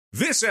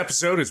This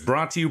episode is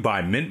brought to you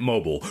by Mint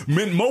Mobile.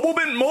 Mint Mobile,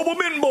 Mint Mobile,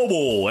 Mint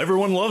Mobile.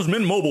 Everyone loves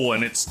Mint Mobile,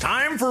 and it's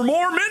time for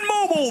more Mint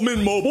Mobile,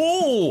 Mint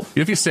Mobile.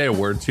 If you say a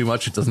word too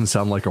much, it doesn't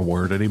sound like a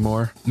word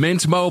anymore.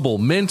 Mint Mobile,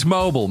 Mint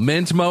Mobile,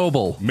 Mint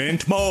Mobile.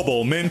 Mint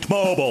Mobile, Mint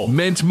Mobile.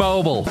 Mint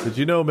Mobile. Did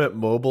you know Mint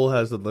Mobile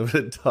has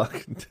unlimited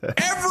talk and text?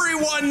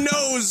 Everyone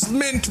knows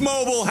Mint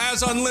Mobile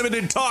has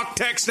unlimited talk,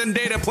 text, and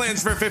data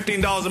plans for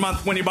 $15 a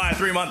month when you buy a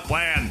 3-month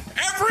plan.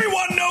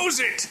 Everyone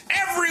knows it.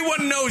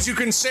 Everyone knows you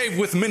can save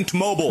with Mint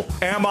Mobile.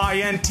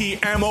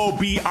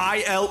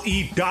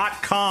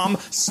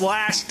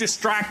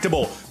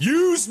 MintMobile.com/distractible.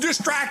 Use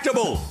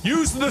Distractable.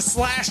 Use the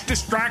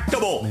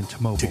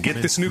 /distractable. To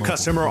get this new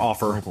customer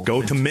offer,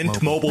 go to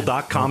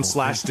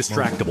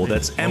mintmobile.com/distractible.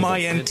 That's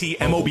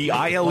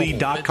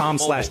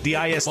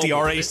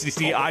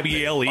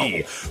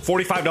MintMobile.com/distractable.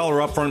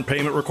 $45 upfront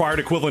payment required,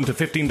 equivalent to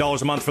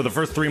 $15 a month for the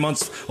first 3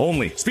 months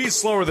only. Speed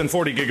slower than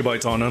 40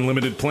 gigabytes on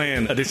unlimited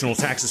plan. Additional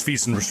taxes,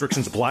 fees, and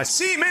restrictions apply.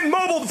 See Mint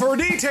Mobile for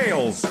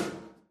details.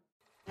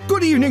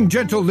 Good evening,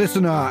 gentle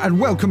listener, and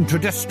welcome to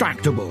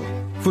Distractable.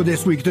 For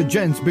this week, the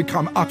gents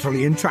become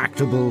utterly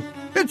intractable.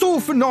 It's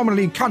all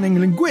phenomenally cunning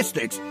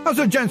linguistics as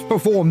the gents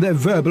perform their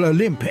verbal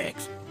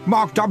Olympics.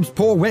 Mark dubs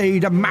poor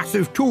Wade a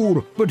massive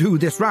tool, but who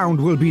this round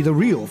will be the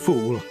real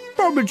fool?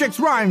 Bob rejects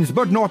rhymes,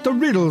 but not the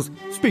riddles,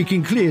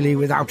 speaking clearly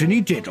without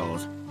any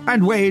diddles.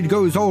 And Wade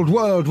goes old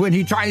world when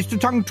he tries to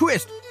tongue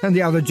twist, and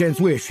the other gents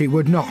wish he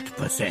would not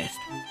persist.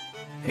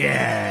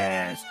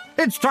 Yes,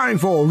 it's time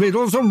for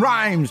Riddles and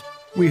Rhymes.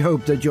 We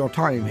hope that your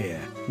time here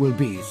will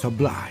be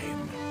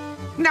sublime.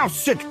 Now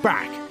sit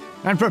back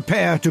and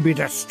prepare to be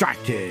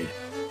distracted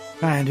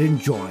and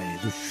enjoy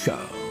the show.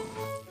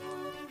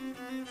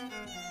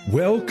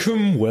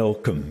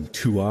 Welcome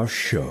to our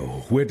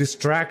show, where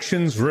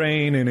distractions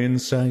reign and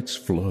insights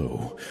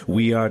flow.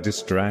 We are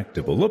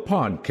Distractable, a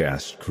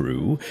podcast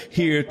crew,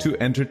 here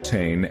to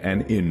entertain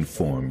and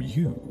inform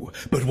you.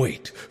 But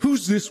wait,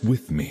 who's this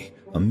with me?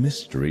 A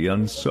mystery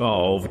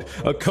unsolved.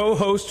 A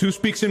co-host who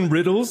speaks in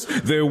riddles,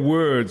 their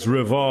words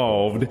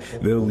revolved.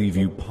 They'll leave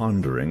you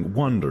pondering,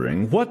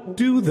 wondering, what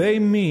do they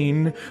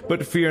mean?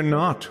 But fear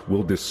not,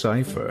 we'll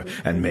decipher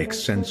and make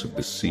sense of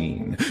the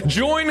scene.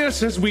 Join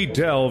us as we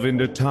delve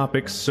into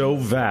topics so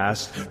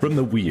vast, from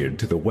the weird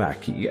to the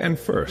wacky, and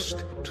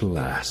first to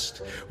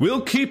last. We'll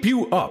keep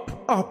you up,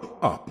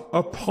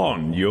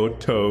 upon your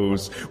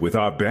toes, with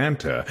our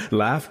banter,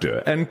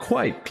 laughter, and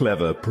quite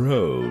clever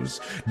prose.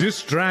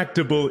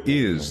 Distractable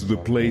is the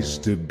place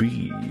to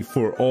be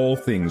for all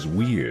things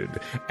weird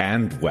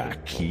and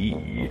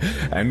wacky.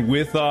 And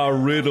with our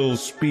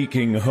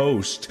riddle-speaking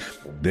host,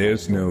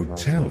 there's no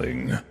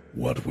telling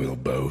what we'll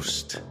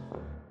boast.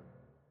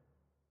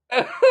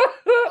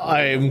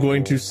 I am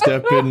going to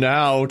step in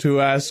now to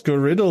ask a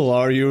riddle.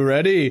 Are you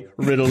ready,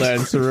 riddle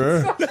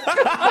answerer?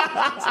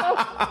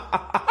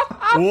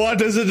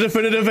 What is a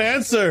definitive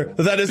answer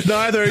that is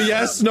neither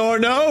yes nor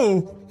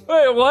no?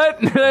 Wait, what?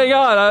 Hang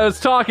on, I was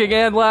talking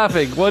and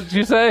laughing. What did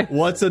you say?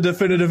 What's a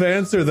definitive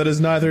answer that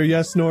is neither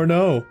yes nor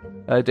no?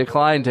 I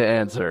declined to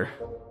answer.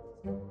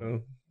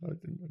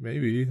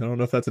 Maybe. I don't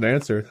know if that's an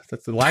answer.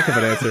 That's the lack of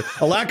an answer.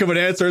 A lack of an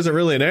answer isn't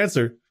really an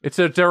answer. It's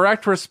a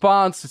direct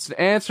response. It's an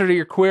answer to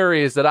your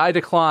queries that I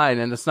decline,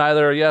 and it's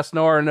neither a yes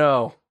nor a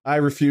no. I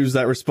refuse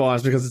that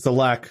response because it's a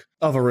lack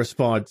of a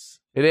response.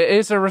 It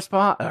is a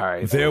response. All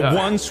right. There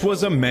once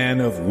was a man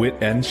of wit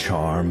and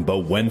charm,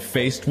 but when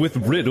faced with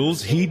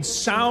riddles, he'd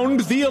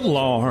sound the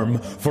alarm.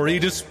 For he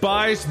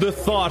despised the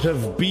thought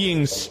of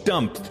being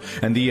stumped,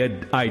 and the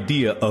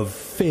idea of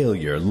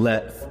failure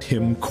left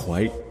him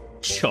quite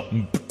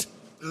chumped.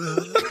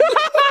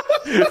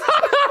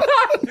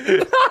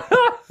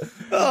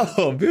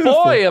 Oh,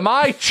 beautiful. Boy, am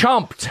I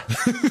chumped.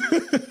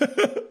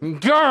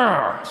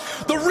 Grr.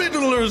 The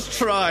riddlers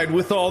tried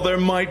with all their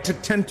might to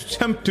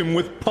tempt him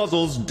with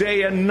puzzles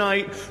day and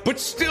night, but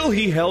still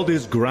he held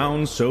his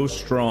ground so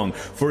strong,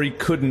 for he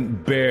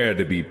couldn't bear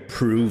to be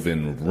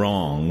proven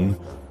wrong.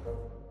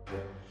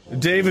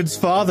 David's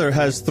father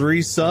has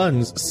 3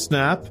 sons,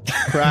 Snap,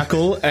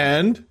 Crackle,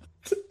 and...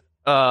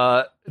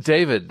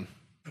 David.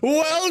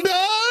 Well done!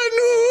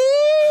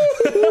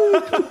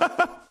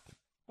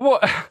 Well,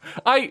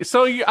 I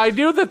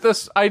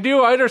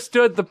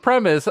understood the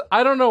premise.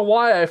 I don't know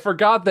why I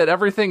forgot that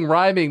everything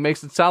rhyming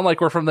makes it sound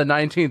like we're from the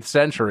 19th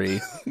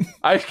century.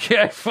 I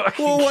can't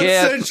fucking Well, what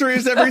century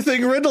is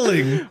everything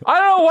riddling?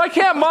 I don't know. Why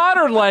can't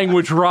modern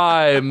language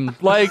rhyme?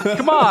 Like,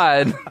 come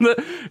on.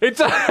 It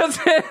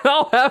doesn't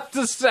all have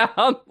to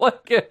sound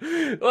like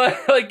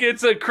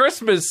it's a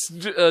Christmas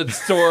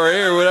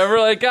story or whatever.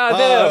 Like,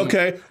 goddamn.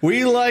 Okay.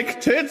 We like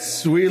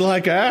tits. We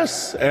like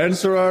ass.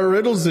 Answer our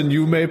riddles and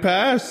you may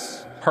pass.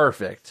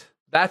 Perfect.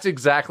 That's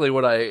exactly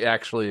what I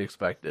actually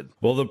expected.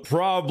 Well, the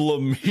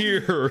problem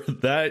here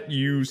that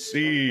you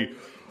see,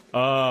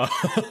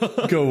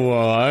 go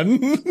on,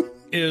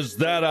 is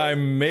that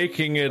I'm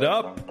making it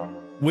up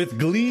with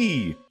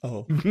glee.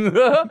 Oh.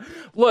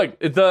 Look,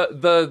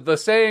 the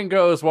saying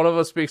goes, one of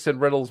us speaks in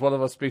riddles, one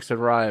of us speaks in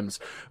rhymes,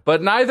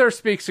 but neither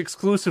speaks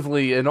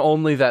exclusively in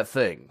only that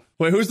thing.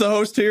 Wait, who's the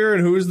host here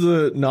and who's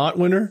the not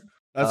winner?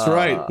 That's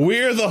right.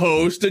 We're the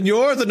host and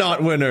you're the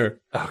not winner.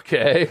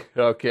 Okay.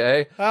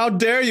 How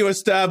dare you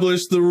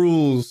establish the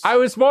rules? I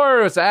was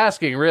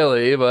asking,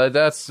 really, but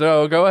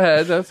go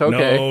ahead. That's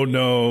okay.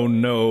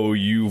 No,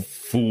 you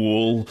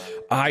fool.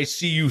 I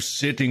see you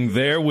sitting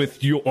there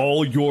with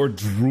all your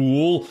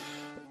drool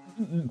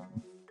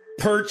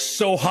perched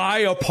so high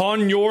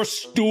upon your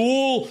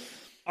stool.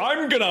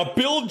 I'm gonna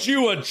build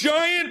you a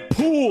giant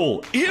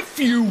pool. If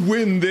you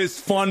win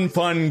this fun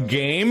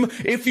game,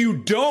 if you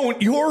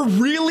don't, you're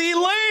really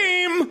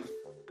lame.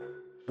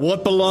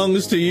 What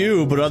belongs to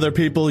you, but other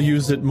people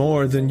use it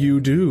more than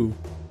you do?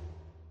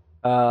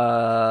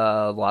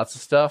 Lots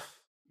of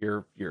stuff.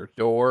 Your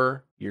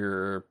door,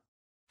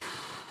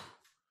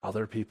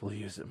 other people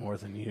use it more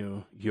than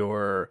you.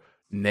 Your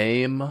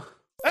name.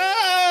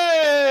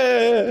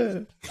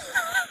 Hey!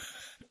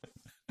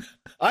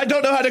 I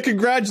don't know how to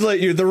congratulate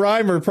you. The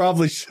rhymer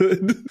probably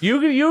should.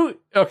 You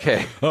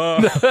okay.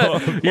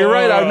 You're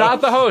right. I'm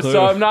not the host,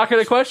 so I'm not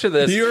going to question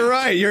this. You're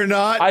right. You're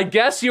not. I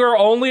guess you're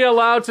only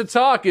allowed to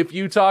talk if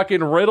you talk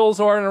in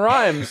riddles or in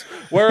rhymes,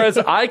 whereas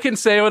I can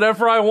say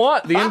whatever I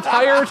want the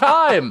entire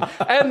time.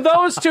 And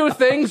those two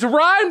things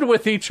rhymed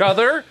with each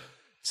other,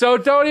 so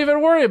don't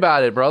even worry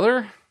about it,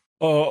 brother.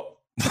 Owning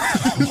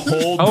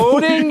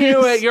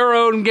you at your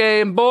own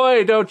game.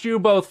 Boy, don't you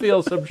both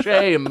feel some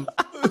shame.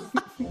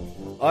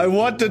 I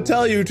want to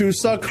tell you to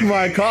suck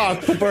my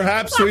cock, but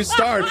perhaps we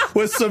start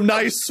with some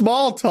nice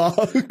small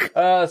talk.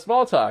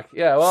 Small talk.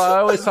 Yeah, well, I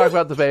always talk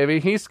about the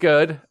baby. He's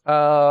good.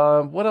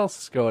 What else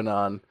is going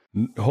on?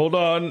 Hold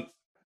on.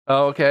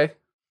 Oh, okay.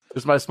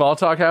 Does my small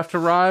talk have to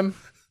rhyme?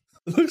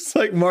 Looks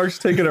like Mark's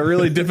taking a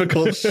really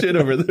difficult shit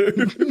over there.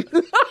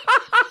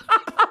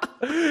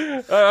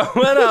 I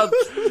went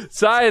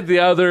outside the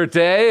other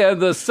day,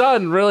 and the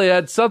sun really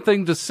had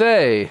something to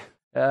say.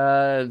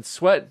 And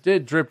sweat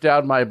did drip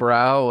down my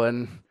brow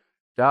and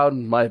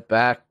down my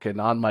back and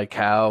on my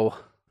cow.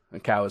 A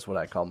cow is what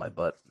I call my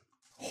butt.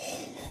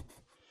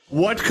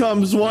 What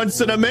comes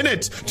once in a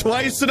minute,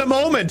 twice in a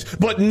moment,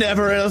 but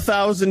never in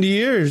 1,000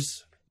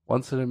 years?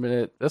 Once in a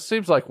minute. This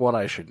seems like one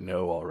I should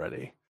know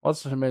already.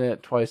 Once in a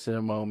minute, twice in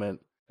a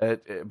moment.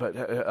 That's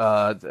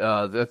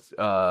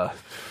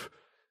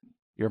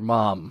your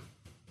mom.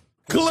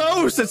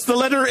 Close! It's the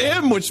letter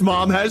M, which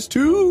mom has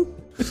too.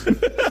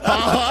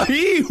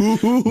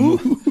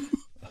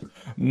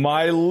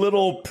 My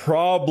little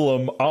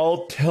problem,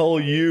 I'll tell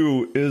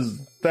you,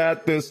 is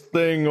that this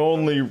thing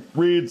only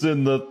reads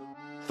in the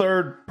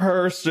third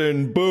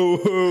person.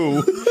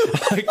 Boo-hoo.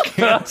 I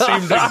can't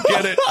seem to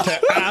get it to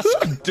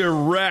ask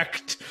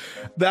direct.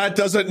 That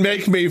doesn't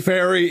make me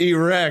very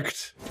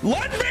erect.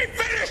 Let me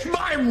finish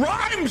my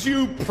rhymes,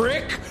 you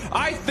prick!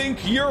 I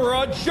think you're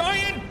a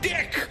giant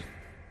dick!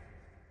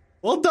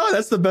 Well done,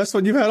 that's the best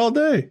one you've had all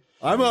day.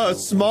 I'm a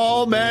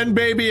small man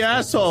baby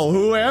asshole.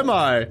 Who am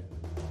I?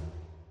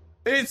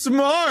 It's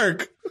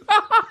Mark!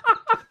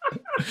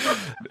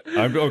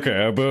 I'm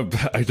okay,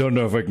 I don't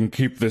know if I can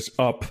keep this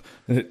up.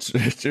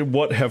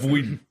 What have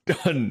we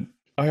done?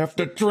 I have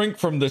to drink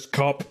from this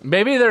cup.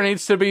 Maybe there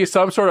needs to be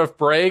some sort of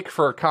break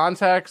for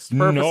context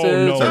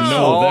purposes.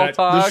 No.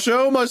 The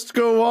show must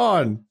go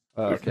on.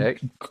 Okay.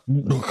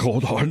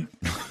 Hold on.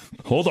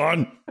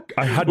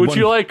 Would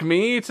you like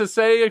me to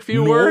say a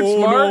few words,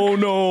 Mark?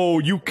 No.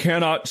 You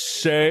cannot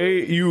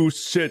say. You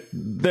sit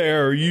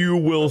there. You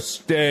will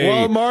stay.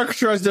 Well, Mark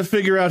tries to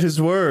figure out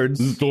his words.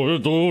 No,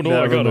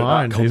 I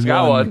got it. He's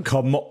got one.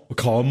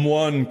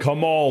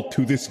 Come all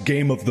to this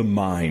game of the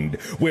mind,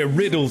 where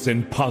riddles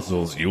and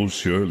puzzles you'll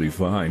surely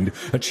find.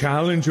 A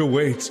challenge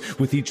awaits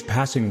with each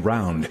passing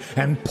round,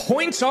 and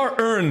points are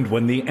earned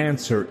when the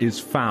answer is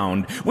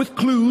found. With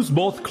clues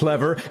both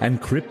clever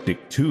and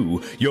cryptic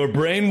too, your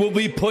brain will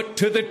be put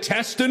to the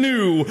test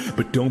anew.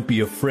 But don't be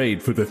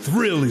afraid, for the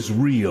thrill is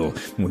real.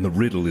 When the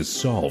riddle is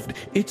solved,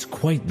 it's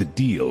quite the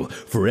deal.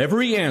 For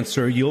every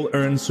answer, you'll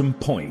earn some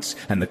points,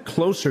 and the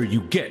closer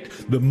you get,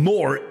 the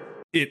more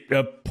it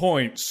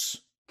points.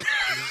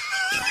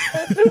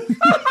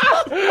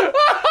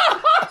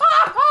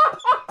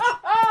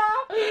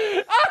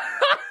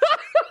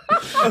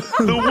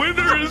 The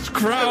winner is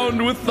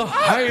crowned with the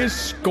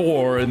highest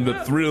score, and the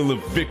thrill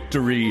of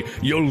victory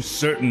you'll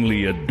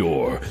certainly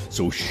adore.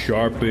 So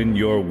sharpen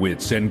your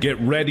wits and get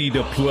ready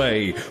to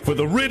play, for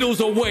the riddles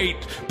await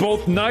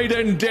both night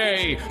and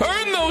day.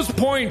 Earn those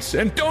points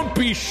and don't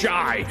be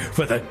shy,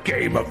 for the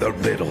game of the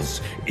riddles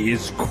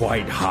is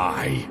quite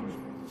high.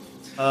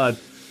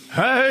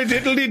 Hi,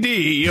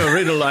 diddly-dee, a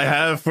riddle I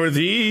have for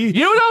thee.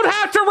 You don't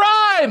have to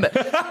rhyme! In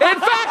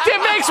fact,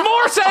 it makes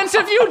more sense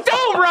if you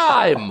don't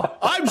rhyme!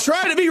 I'm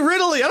trying to be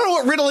riddly. I don't know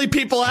what riddly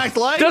people act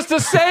like. Does the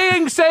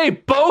saying say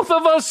both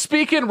of us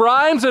speak in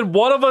rhymes and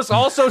one of us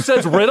also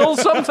says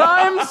riddles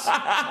sometimes?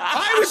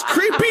 I was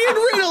creepy and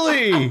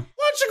riddly.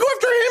 Why don't you go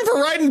after him for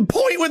writing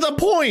point with a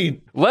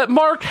point? Let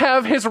Mark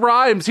have his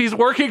rhymes. He's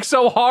working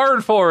so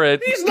hard for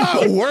it. He's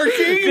not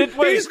working.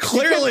 He's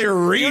clearly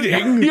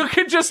reading. You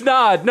can just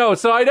nod. No,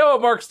 so I know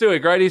what Mark's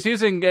doing, right? He's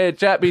using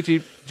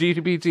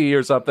GPT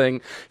or something.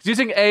 He's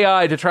using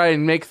AI to try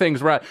and make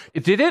things right.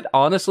 Did it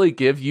honestly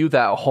give you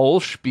that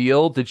whole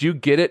spiel? Did you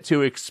get it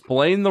to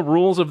explain the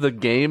rules of the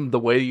game the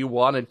way you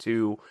wanted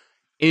to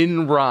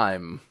in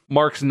rhyme?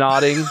 Mark's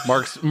nodding.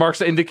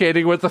 Mark's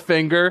indicating with the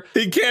finger.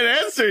 He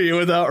can't answer you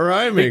without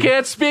rhyming. He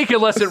can't speak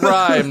unless it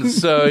rhymes,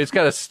 so he's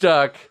kind of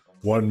stuck.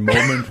 One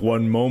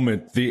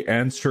moment. The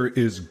answer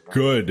is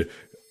good.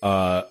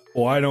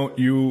 Why don't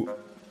you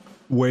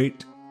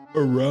wait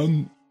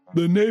around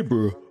the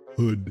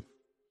neighborhood?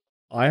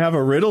 I have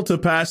a riddle to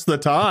pass the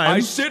time.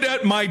 I sit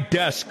at my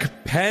desk,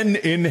 pen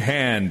in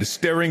hand,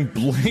 staring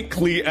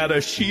blankly at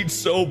a sheet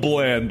so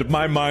bland.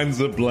 My mind's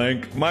a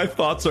blank. My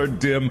thoughts are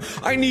dim.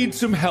 I need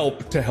some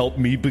help to help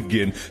me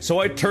begin. So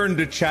I turn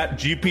to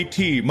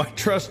ChatGPT, my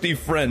trusty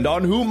friend,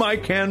 on whom I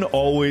can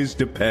always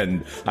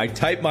depend. I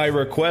type my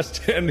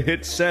request and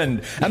hit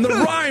send, and the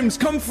rhymes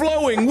come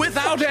flowing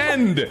without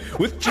end.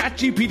 With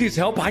ChatGPT's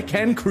help, I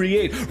can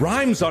create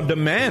rhymes on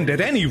demand at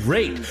any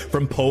rate.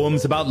 From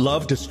poems about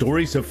love to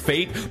stories of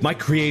fate, my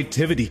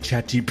creativity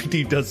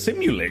ChatGPT does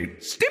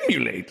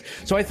stimulate.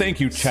 So I thank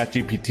you,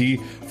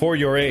 ChatGPT, for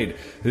your aid.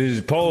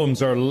 These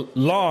poems are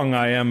long,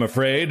 I am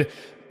afraid.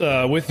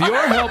 With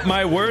your help,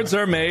 my words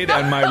are made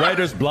and my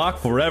writer's block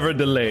forever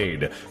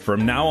delayed.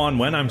 From now on,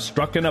 when I'm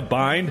struck in a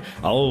bind,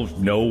 I'll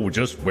know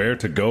just where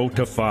to go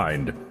to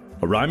find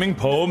a rhyming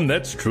poem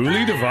that's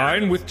truly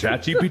divine. With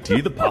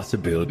ChatGPT, the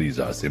possibilities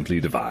are simply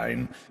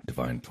divine.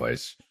 Divine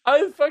twice.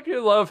 I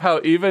fucking love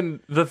how even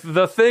the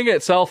thing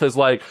itself is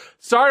like,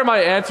 sorry my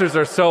answers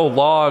are so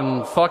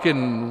long.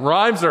 Fucking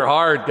rhymes are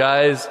hard,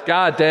 guys.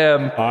 God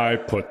damn. I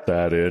put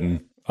that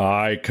in.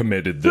 I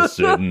committed the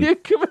sin.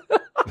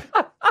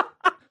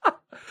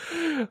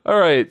 All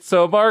right,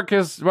 so Mark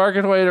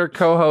and Wade are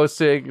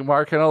co-hosting.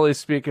 Mark can only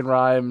speak in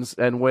rhymes,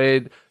 and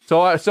Wade.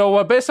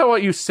 So based on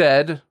what you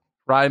said,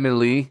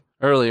 rhymingly,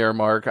 earlier,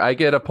 Mark, I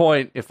get a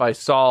point if I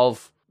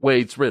solve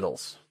Wade's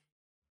riddles.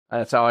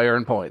 That's how I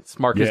earn points.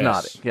 Mark is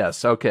nodding.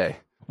 Yes, okay.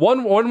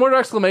 One word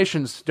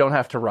exclamations don't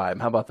have to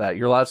rhyme. How about that?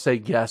 You're allowed to say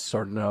yes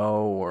or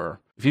no, or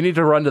if you need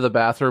to run to the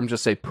bathroom,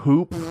 just say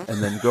poop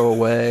and then go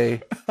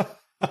away.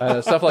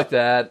 Stuff like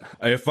that.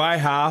 If I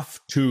have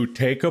to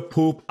take a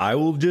poop, I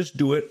will just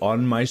do it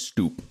on my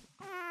stoop.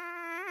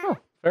 Oh,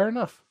 fair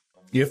enough.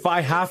 If I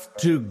have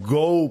to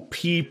go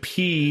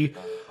pee,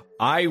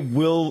 I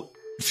will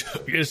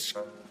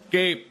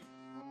escape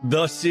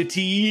the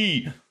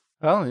city.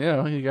 Well,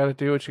 you got to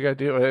do what you got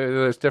to do.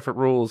 There's different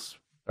rules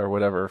or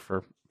whatever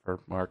for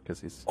Mark because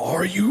he's.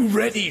 Are you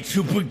ready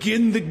to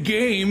begin the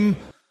game?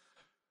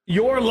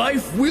 Your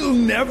life will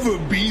never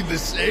be the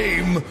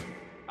same.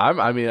 I'm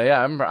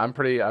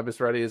as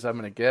ready as I'm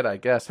going to get, I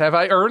guess. Have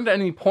I earned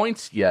any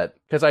points yet?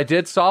 Because I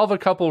did solve a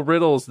couple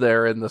riddles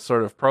there in the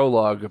sort of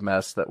prologue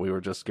mess that we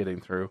were just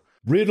getting through.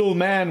 Riddle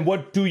man,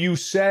 what do you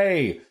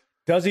say?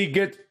 Does he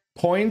get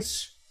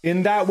points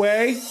in that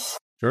way?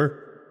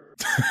 Sure.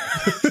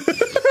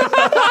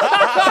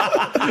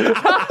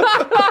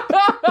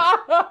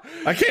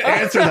 I can't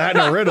answer that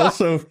in a riddle,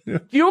 so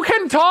you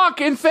can talk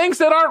in things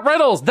that aren't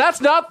riddles. That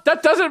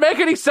doesn't make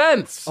any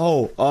sense.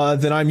 Oh,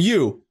 then I'm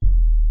you.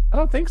 I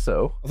don't think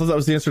so. I thought that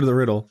was the answer to the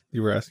riddle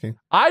you were asking.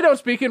 I don't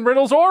speak in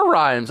riddles or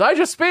rhymes. I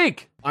just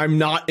speak. I'm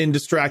not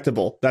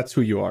indistractable. That's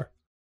who you are.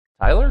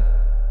 Tyler?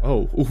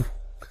 Oh.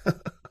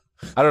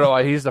 I don't know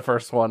why he's the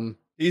first one.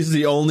 He's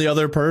the only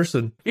other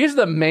person. He's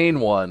the main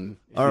one.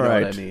 All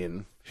right. What I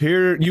mean.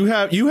 Here you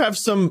have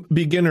some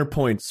beginner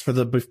points for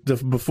the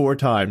before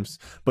times,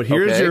 but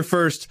here's your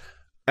first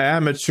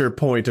amateur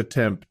point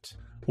attempt.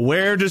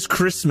 Where does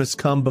Christmas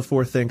come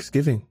before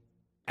Thanksgiving?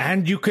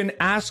 And you can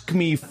ask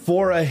me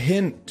for a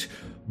hint,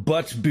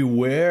 but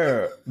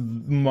beware,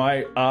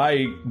 my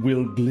eye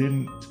will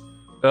glint.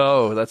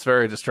 Oh, that's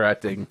very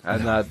distracting. I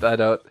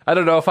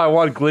don't know if I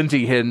want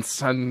glinty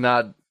hints.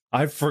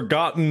 I've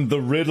forgotten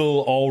the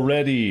riddle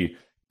already.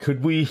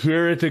 Could we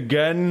hear it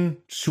again,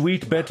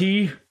 sweet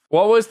Betty?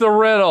 What was the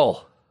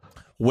riddle?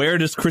 Where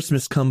does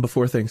Christmas come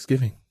before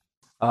Thanksgiving?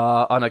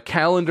 On a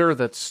calendar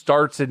that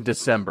starts in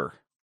December.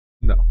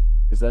 No.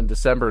 Because then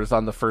December is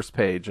on the first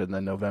page, and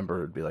then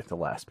November would be like the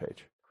last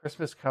page.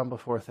 Christmas come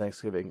before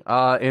Thanksgiving.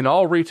 In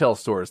all retail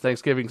stores,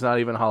 Thanksgiving's not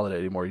even a holiday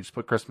anymore. You just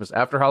put Christmas.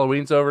 After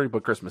Halloween's over, you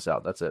put Christmas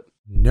out. That's it.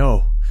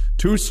 No.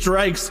 2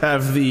 strikes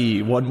have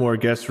thee. One more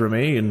guess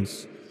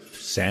remains.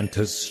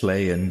 Santa's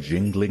sleigh and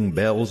jingling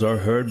bells are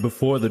heard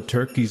before the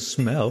turkeys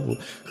smell.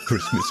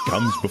 Christmas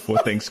comes before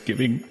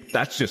Thanksgiving.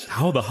 That's just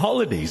how the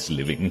holiday's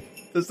living.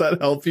 Does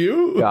that help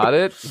you? Got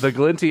it. The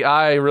glinty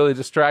eye really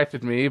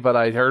distracted me, but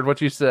I heard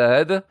what you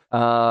said.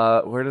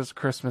 Where does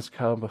Christmas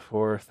come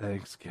before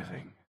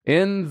Thanksgiving?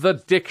 In the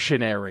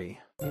dictionary.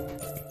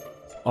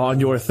 On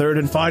your third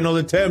and final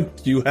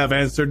attempt, you have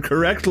answered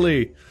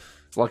correctly.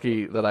 It's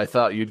lucky that I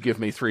thought you'd give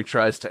me 3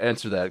 tries to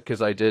answer that,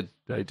 because I did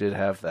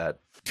have that.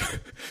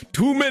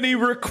 Too many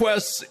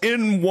requests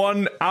in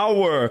 1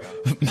 hour.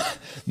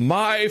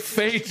 My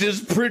fate is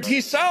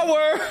pretty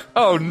sour.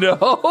 Oh, no.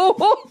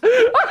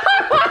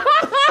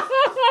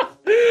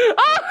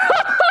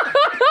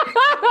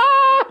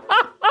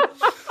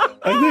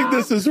 I think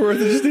this is worth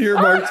it just to hear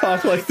Mark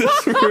talk like this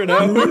for an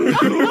hour.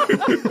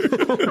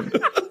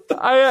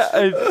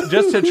 I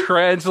just to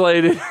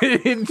translate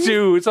it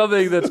into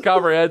something that's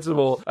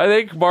comprehensible, I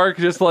think Mark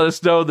just let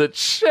us know that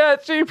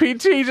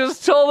ChatGPT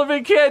just told him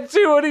he can't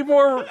do any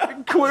more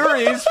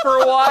queries for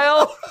a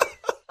while.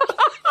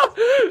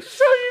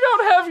 So you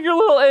don't have your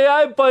little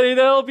AI buddy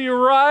to help you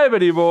rhyme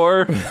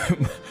anymore.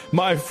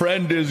 My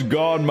friend is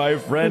gone. My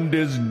friend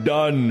is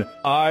done.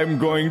 I'm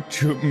going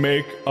to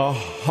make a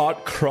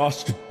hot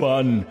crossed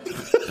bun.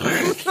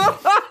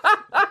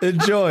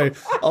 Enjoy.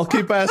 I'll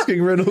keep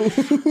asking riddles.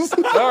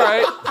 All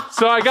right.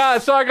 So I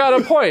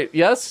got a point.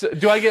 Yes.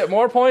 Do I get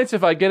more points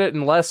if I get it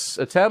in less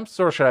attempts,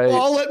 or should I?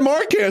 I'll let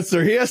Mark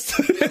answer. He has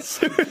to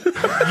answer.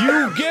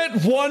 You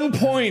get 1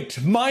 point,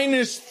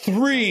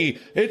 -3.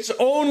 It's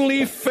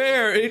only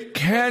fair. It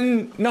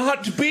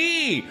cannot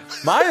be.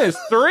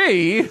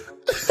 -3?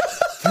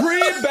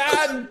 3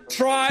 bad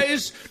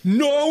tries.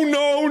 No.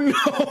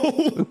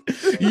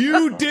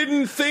 You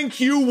didn't think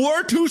you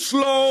were too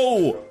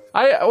slow.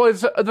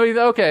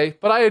 Okay,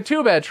 but I had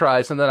 2 bad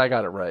tries and then I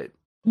got it right.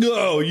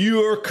 No,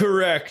 you're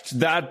correct.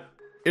 That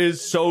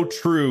is so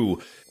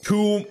true.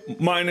 2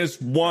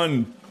 minus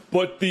 1,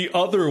 but the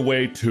other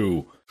way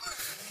too.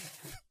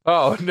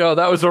 Oh, no,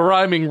 that was a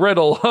rhyming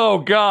riddle. Oh,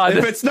 God.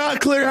 If it's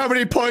not clear how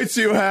many points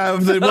you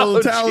have, then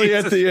we'll tally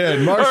Jesus. at the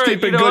end. Mark's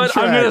keeping good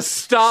track. I'm going to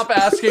stop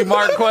asking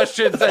Mark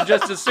questions and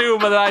just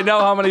assume that I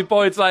know how many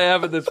points I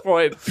have at this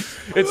point.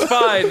 It's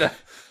fine.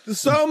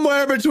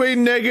 Somewhere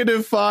between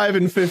 -5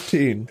 and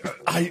 15.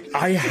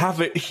 I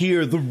have it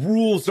here. The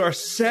rules are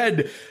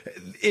said.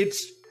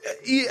 It's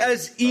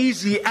as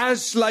easy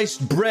as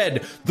sliced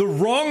bread. The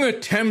wrong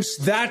attempts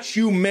that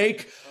you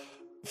make,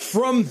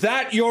 from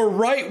that your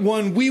right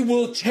one we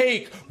will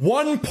take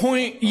 1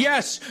 point.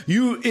 Yes,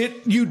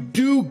 you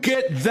do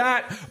get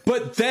that,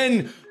 but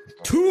then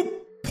 2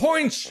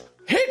 points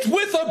hit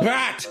with a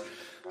bat.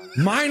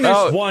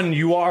 -1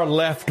 you are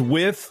left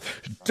with.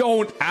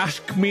 Don't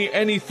ask me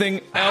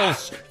anything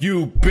else,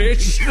 you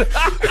bitch.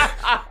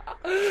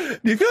 Do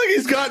you feel like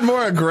he's gotten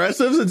more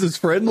aggressive since his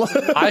friend left?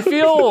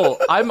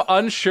 I'm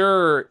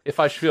unsure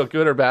if I should feel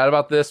good or bad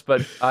about this,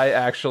 but I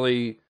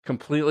actually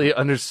completely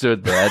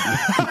understood that.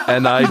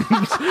 and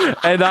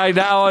I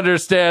now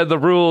understand the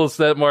rules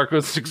that Mark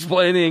was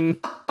explaining,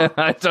 and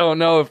I don't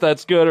know if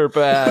that's good or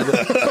bad.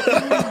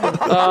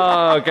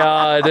 Oh,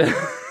 God.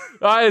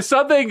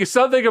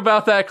 Something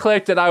about that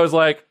clicked, and I was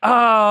like,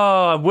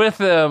 oh, I'm with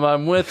him,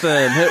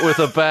 hit with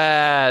a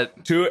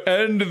bat. To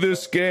end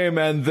this game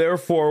and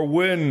therefore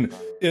win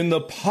in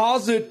the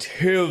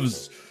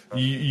positives,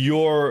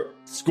 your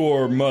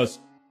score must...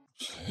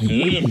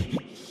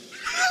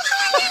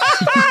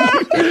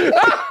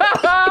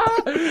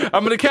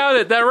 I'm gonna count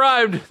it. That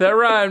rhymed.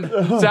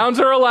 Sounds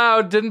are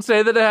allowed. Didn't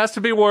say that it has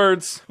to be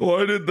words.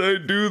 Why did I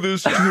do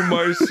this to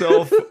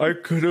myself? I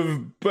could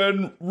have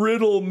been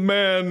Riddle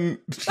Man.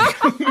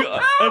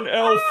 An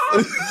elf.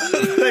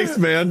 Thanks,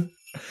 man.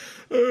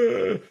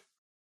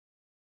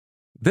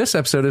 This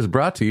episode is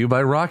brought to you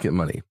by Rocket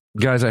Money.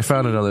 Guys, I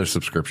found another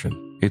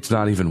subscription. It's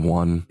not even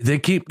one. They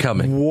keep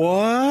coming.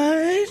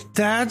 What?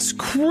 That's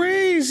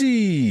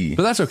crazy.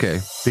 But that's okay,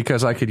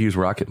 because I could use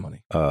Rocket Money.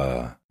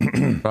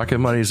 Rocket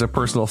Money is a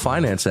personal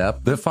finance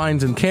app that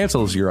finds and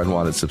cancels your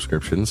unwanted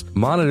subscriptions,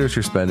 monitors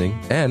your spending,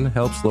 and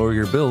helps lower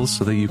your bills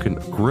so that you can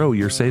grow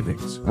your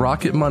savings.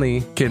 Rocket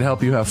Money can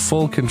help you have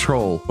full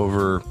control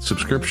over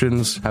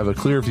subscriptions, have a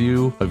clear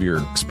view of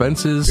your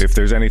expenses. If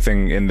there's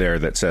anything in there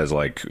that says,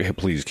 like, hey,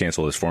 please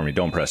cancel this for me,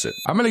 don't press it.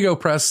 I'm going to go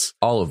press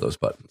all of those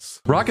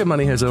buttons. Rocket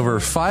Money has over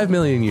 5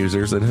 million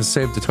users and has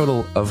saved a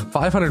total of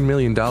 $500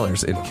 million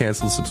in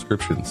canceled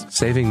subscriptions,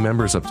 saving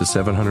members up to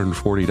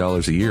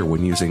 $740 a year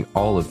when using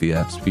all of the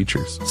app's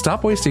features.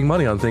 Stop wasting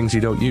money on things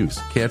you don't use.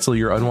 Cancel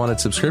your unwanted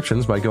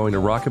subscriptions by going to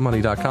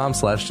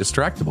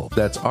rocketmoney.com/distractible.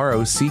 That's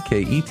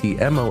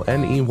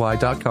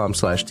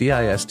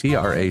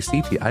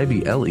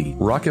ROCKETMONEY.com/DISTRACTIBLE.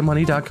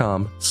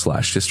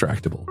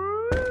 Rocketmoney.com/distractible.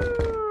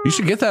 You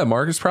should get that,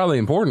 Mark. It's probably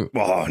important.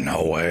 Oh,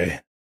 no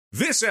way.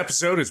 This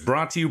episode is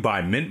brought to you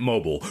by Mint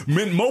Mobile.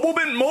 Mint Mobile,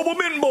 Mint Mobile,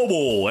 Mint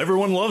Mobile.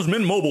 Everyone loves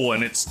Mint Mobile,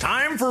 and it's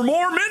time for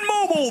more Mint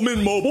Mobile,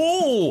 Mint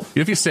Mobile.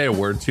 If you say a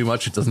word too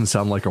much, it doesn't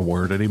sound like a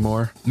word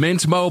anymore.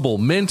 Mint Mobile,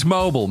 Mint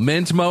Mobile,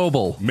 Mint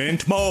Mobile.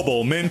 Mint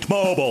Mobile, Mint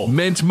Mobile.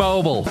 Mint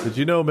Mobile. Did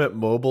you know Mint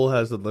Mobile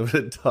has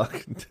unlimited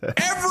talk and text?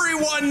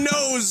 Everyone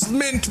knows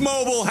Mint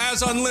Mobile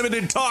has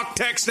unlimited talk,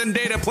 text, and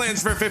data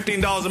plans for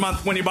 $15 a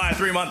month when you buy a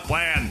 3-month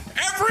plan.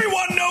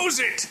 Everyone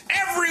knows it.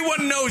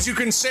 Everyone knows you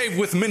can save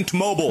with Mint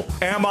Mobile.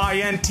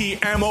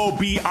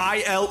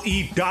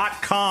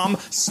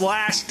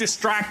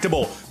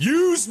 MintMobile.com/distractible.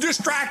 Use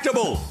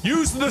Distractable.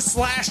 Use the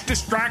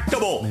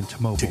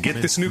 /distractable. To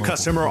get this new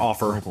customer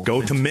offer,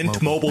 go to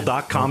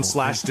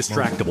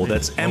mintmobile.com/distractible.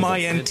 That's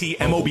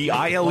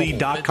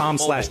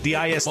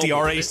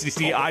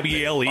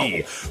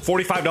MintMobile.com/distractible.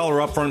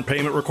 $45 upfront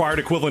payment required,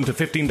 equivalent to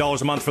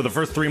 $15 a month for the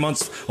first 3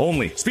 months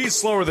only. Speed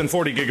slower than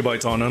 40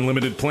 gigabytes on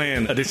unlimited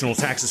plan. Additional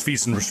taxes,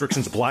 fees, and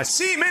restrictions apply.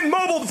 See Mint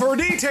Mobile for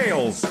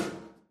details.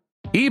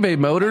 eBay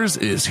Motors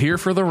is here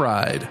for the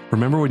ride.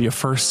 Remember when you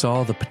first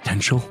saw the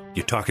potential?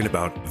 You're talking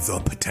about the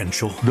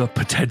potential? The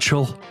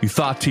potential? You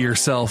thought to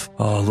yourself,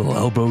 oh, a little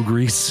elbow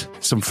grease,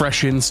 some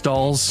fresh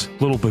installs,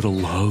 a little bit of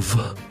love.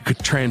 You could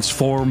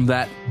transform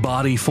that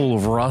body full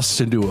of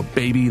rust into a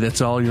baby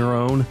that's all your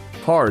own.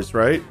 Cars,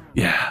 right?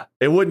 Yeah.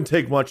 It wouldn't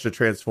take much to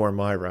transform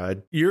my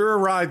ride. Your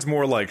ride's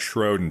more like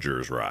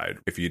Schrodinger's ride.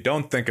 If you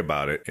don't think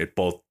about it, it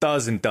both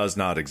does and does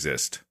not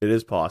exist. It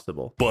is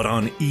possible. But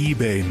on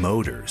eBay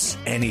Motors,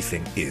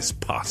 anything is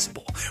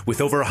possible. With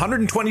over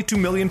 122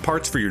 million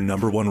parts for your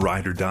number one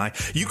ride or die,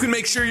 you can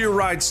make sure your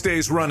ride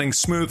stays running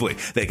smoothly.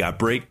 They got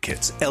brake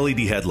kits,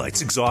 LED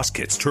headlights, exhaust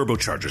kits,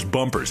 turbochargers,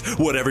 bumpers,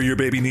 whatever your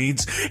baby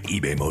needs,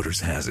 eBay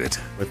Motors has it.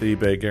 With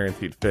eBay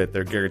Guaranteed Fit,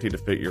 they're guaranteed to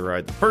fit your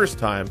ride the first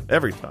time,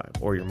 every time,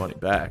 or your money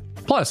back.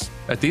 Plus,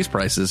 at these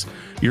prices,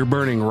 you're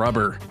burning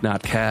rubber,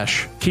 not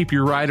cash. Keep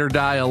your ride or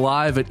die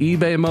alive at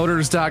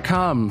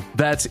ebaymotors.com.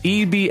 That's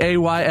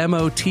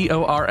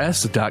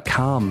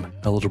ebaymotors.com.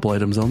 Eligible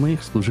items only.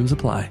 Exclusions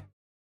apply.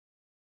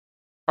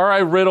 All right,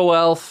 Riddle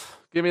Elf.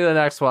 Give me the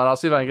next one. I'll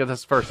see if I can get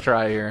this first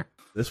try here.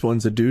 This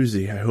one's a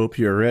doozy. I hope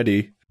you're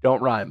ready.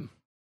 Don't rhyme.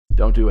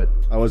 Don't do it.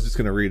 I was just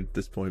going to read at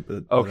this point,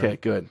 but... Okay,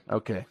 good.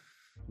 Okay.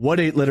 What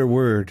 8-letter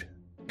word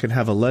can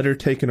have a letter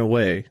taken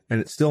away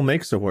and it still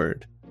makes a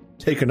word?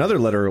 Take another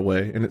letter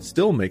away and it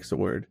still makes a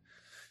word.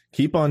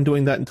 Keep on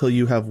doing that until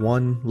you have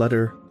one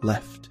letter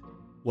left.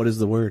 What is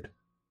the word?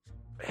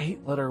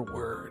 8-letter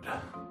word.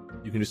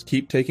 You can just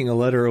keep taking a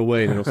letter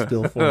away and it'll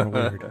still form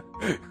a word.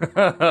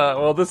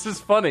 Well, this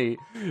is funny,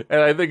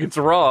 and I think it's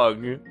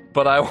wrong,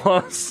 but I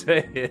want to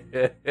say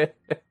it.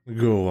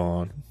 Go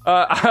on.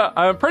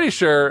 I'm pretty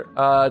sure,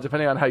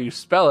 depending on how you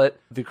spell it,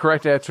 the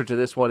correct answer to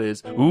this one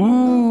is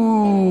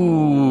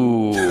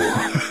ooh.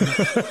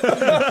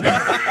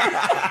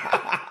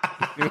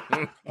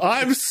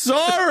 I'm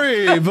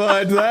sorry,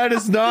 but that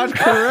is not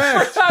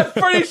correct. I'm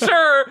pretty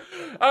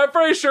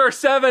sure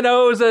 7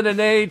 O's and an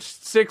H,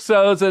 6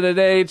 O's and an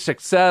H,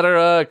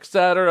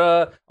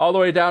 etc., all the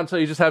way down until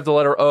you just have the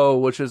letter O,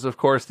 which is, of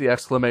course, the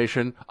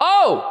exclamation,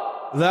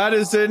 oh! That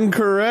is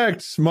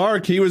incorrect.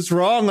 Mark, he was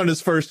wrong on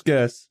his first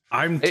guess.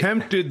 I'm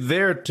tempted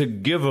there to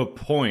give a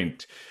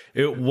point.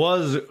 It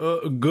was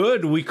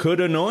good. We could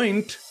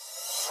anoint.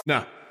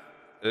 No.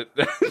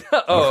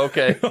 Oh,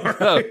 okay.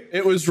 Right.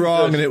 It was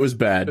wrong and it was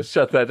bad. Just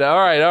shut that down.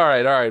 All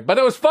right. But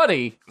it was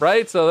funny,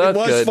 right? So that's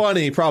good. It was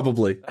funny,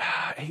 probably.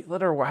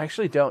 8-letter. I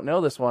actually don't know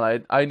this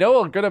one. I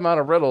know a good amount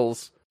of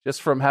riddles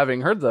just from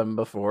having heard them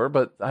before,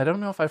 but I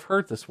don't know if I've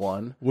heard this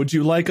one. Would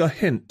you like a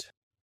hint?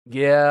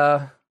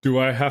 Yeah. Do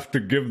I have to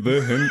give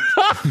the hint?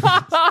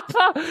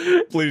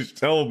 Please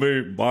tell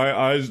me. My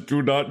eyes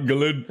do not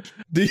glint.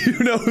 Do you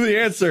know the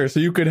answer so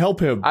you could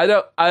help him? I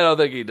don't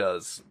think he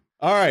does.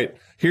 All right,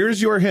 here's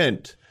your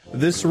hint.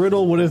 This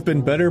riddle would have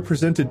been better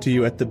presented to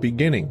you at the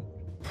beginning.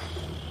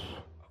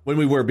 When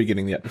we were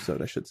beginning the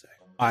episode, I should say.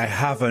 I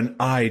have an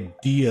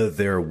idea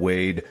there,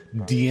 Wade.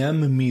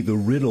 DM me the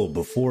riddle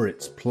before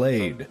it's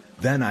played.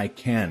 Then I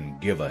can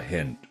give a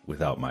hint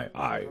without my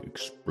eye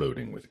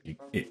exploding with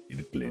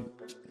glint.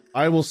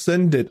 I will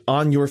send it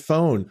on your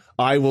phone.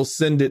 I will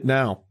send it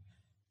now.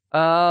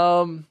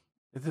 At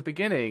the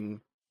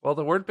beginning. Well,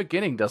 the word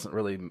beginning doesn't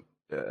really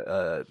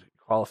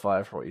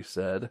qualify for what you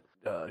said.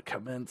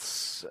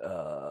 Commence,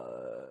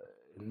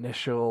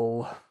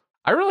 initial.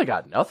 I really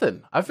got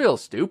nothing. I feel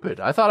stupid.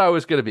 I thought I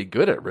was going to be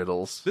good at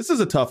riddles. This is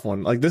a tough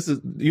one. Like, this is,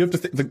 you have to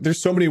think, like,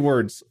 there's so many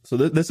words. So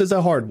this is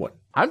a hard one.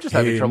 I'm just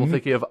having trouble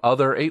thinking of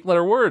other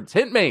 8-letter words.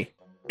 Hint me.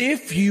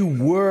 If you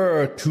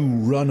were to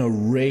run a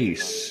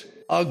race,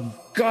 a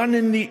gun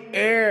in the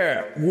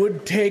air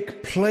would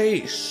take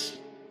place.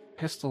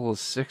 Pistol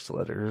is 6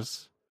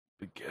 letters.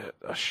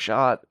 A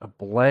shot, a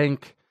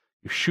blank.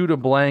 You shoot a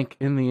blank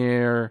in the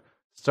air.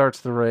 Starts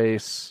the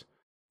race.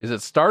 Is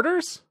it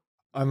starters?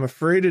 I'm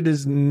afraid it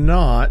is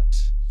not.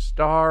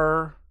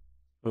 Star.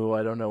 Oh,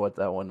 I don't know what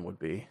that one would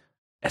be.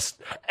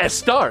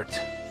 Start.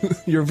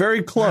 You're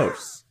very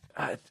close.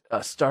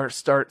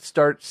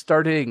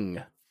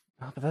 Starting.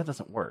 Oh, but that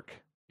doesn't work.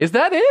 Is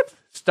that it?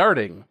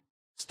 Starting.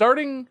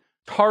 Tarting.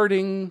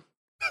 Tartan.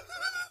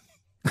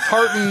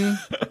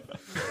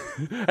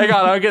 Hang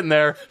on, I'm getting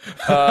there.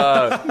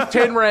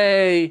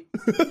 Tinray.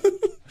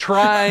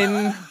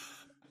 Trine.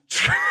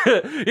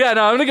 Yeah,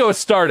 no, I'm gonna go with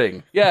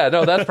starting. Yeah,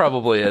 no, that's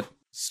probably it.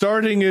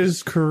 Starting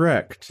is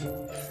correct.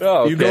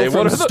 Oh, okay. You go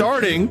from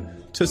starting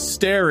to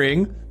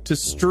staring to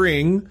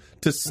string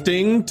to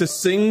sting to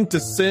sing to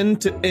sin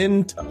to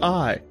end to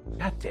I.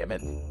 God damn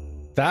it.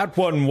 That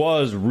one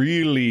was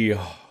really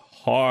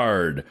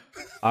hard.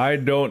 I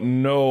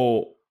don't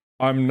know.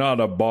 I'm not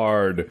a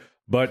bard,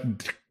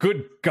 but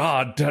good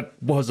God,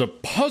 that was a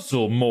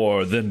puzzle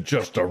more than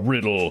just a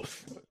riddle.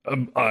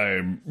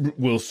 I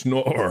will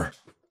snore.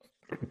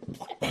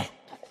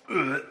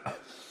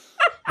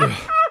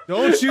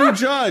 Don't you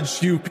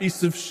judge, you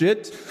piece of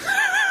shit.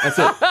 That's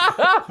it.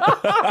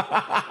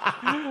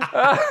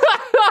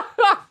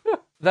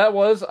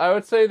 I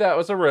would say that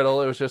was a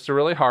riddle. It was just a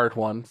really hard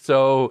one.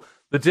 So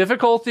the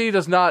difficulty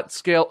does not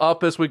scale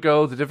up as we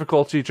go. The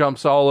difficulty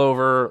jumps all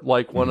over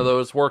like one of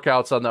those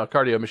workouts on the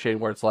cardio machine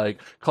where it's like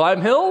climb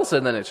hills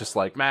and then it's just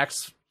like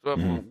max,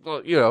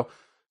 So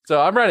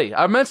I'm ready.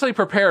 I'm mentally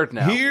prepared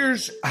now.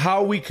 Here's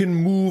how we can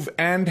move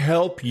and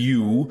help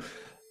you.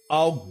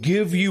 I'll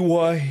give you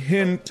a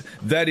hint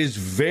that is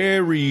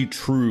very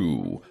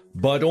true,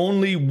 but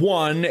only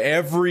one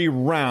every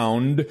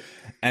round,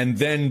 and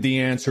then the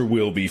answer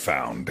will be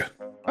found.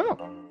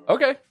 Oh,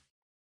 okay.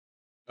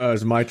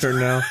 It's my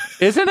turn now.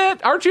 Isn't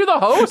it? Aren't you the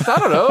host? I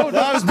don't know.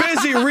 I was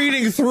busy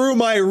reading through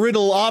my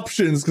riddle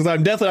options because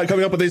I'm definitely not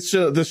coming up with this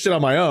shit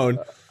on my own.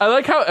 I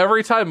like how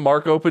every time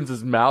Mark opens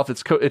his mouth,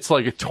 it's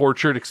like a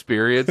tortured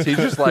experience. He's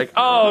just like,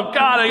 oh,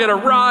 God, I got to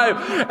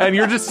rhyme. And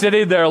you're just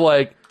sitting there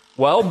like,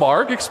 well,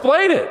 Mark,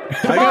 explain it.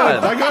 Come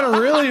on. I got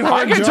a really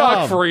hard I can job.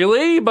 talk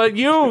freely, but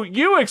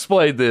you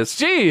explain this.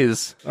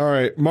 Jeez. All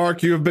right,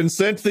 Mark, you have been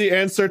sent the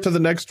answer to the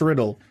next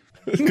riddle.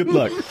 Good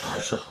luck.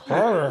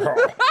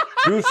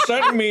 You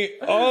sent me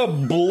a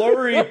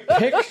blurry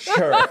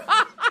picture.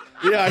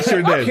 Yeah, I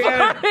sure did.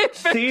 Can't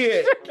see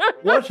it.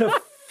 What a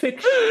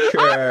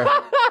picture.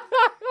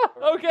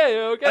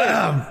 Okay.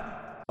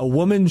 A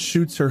woman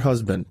shoots her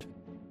husband.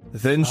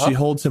 Then she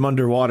holds him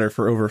underwater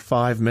for over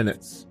 5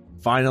 minutes.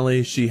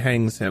 Finally, she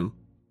hangs him.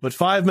 But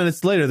 5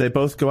 minutes later, they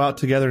both go out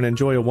together and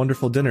enjoy a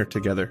wonderful dinner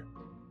together.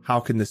 How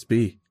can this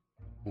be?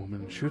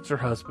 Woman shoots her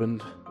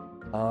husband.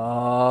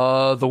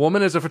 The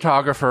woman is a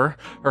photographer.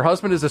 Her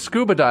husband is a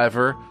scuba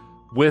diver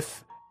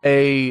with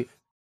a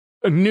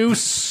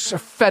noose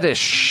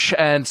fetish.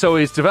 And so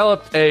he's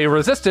developed a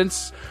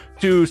resistance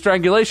to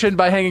strangulation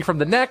by hanging from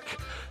the neck.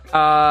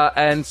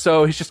 And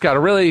so he's got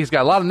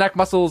a lot of neck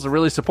muscles. It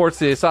really supports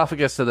the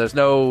esophagus. So there's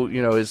no,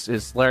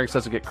 his larynx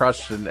doesn't get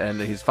crushed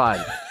and he's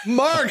fine.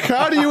 Mark,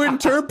 how do you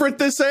interpret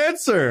this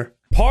answer?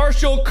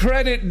 Partial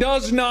credit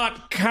does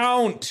not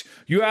count.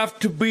 You have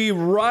to be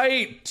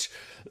right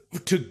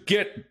to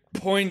get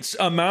points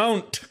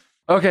amount.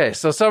 Okay,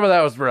 so some of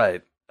that was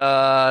right.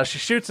 She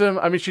shoots him.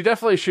 I mean, she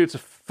definitely shoots a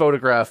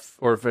photograph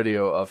or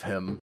video of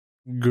him.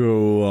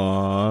 Go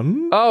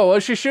on. Oh, well,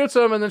 she shoots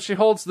him and then she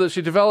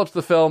develops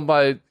the film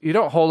by, you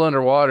don't hold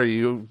underwater,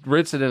 you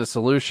rinse it in a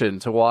solution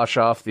to wash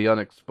off the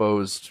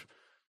unexposed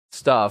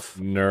stuff.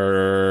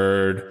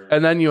 Nerd.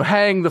 And then you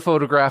hang the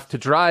photograph to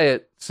dry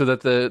it so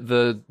that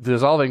the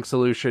dissolving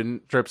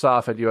solution drips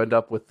off and you end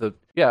up with the...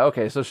 Yeah,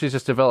 okay, so she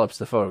just develops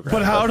the photograph.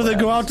 But how do they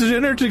go out to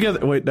dinner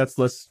together? Wait,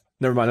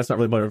 never mind, that's not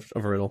really much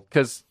of a riddle.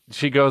 Because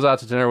she goes out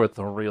to dinner with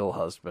the real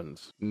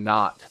husband,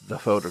 not the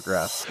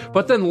photograph.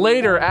 But then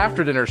later,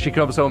 after dinner, she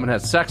comes home and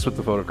has sex with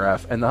the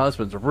photograph, and the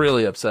husband's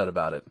really upset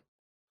about it.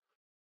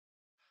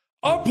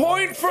 A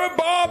point for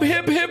Bob,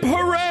 hip hip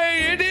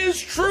hooray! It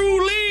is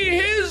truly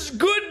his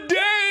good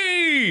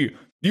day!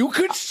 You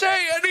could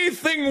say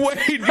anything,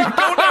 Wade. You don't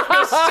have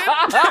to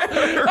sit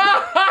there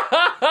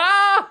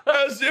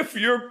as if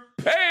you're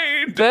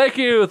paid. Thank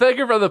you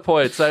for the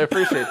points. I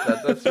appreciate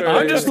that. That's very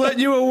I'm just letting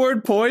you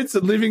award points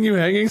and leaving you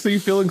hanging so you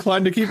feel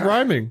inclined to keep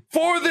rhyming.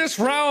 For this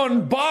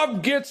round,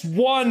 Bob gets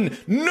 1.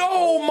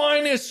 No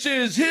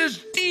minuses.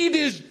 His deed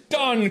is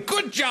done.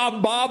 Good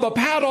job, Bob. A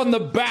pat on the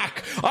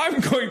back. I'm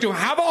going to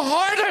have a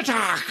heart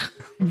attack.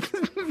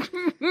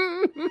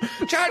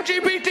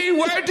 ChatGPT,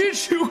 where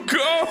did you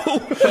go?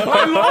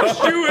 I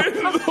lost you in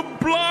the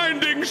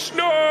blinding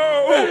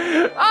snow.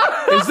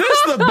 Is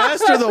this the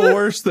best or the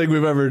worst thing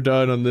we've ever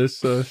done on this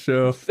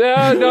show?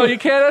 No, you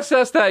can't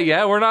assess that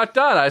yet. We're not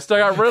done. I still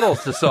got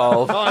riddles to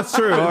solve. Oh, that's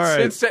true. All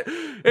right.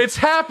 It's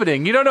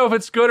happening. You don't know if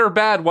it's good or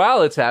bad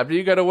while it's happening.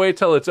 You got to wait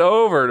till it's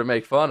over to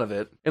make fun of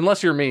it.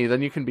 Unless you're me,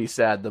 then you can be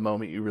sad the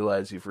moment you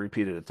realize you've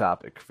repeated a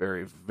topic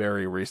very,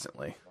 very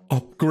recently.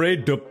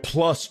 Upgrade to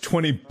plus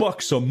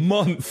 $20 a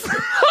month.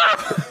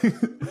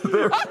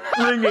 They're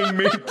wringing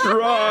me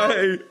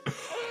dry.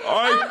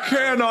 I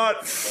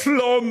cannot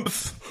flump.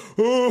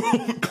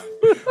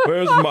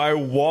 Where's my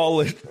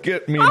wallet?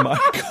 Get me my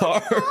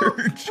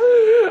card.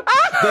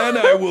 Then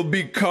I will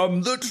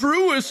become the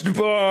truest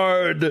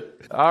bard.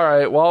 All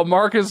right, while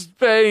Mark is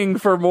paying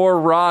for more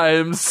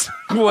rhymes,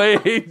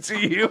 wait, do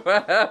you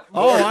have...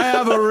 I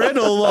have a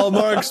riddle while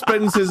Mark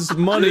spends his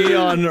money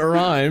on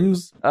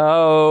rhymes.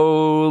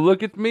 Oh,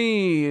 look at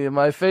me.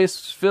 My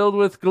face filled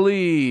with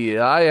glee.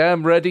 I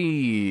am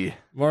ready.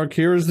 Mark,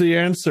 here's the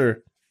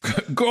answer.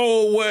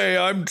 Go away.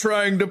 I'm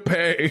trying to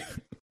pay.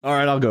 All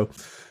right, I'll go.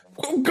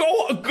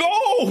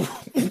 Go!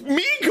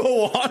 Me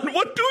go on?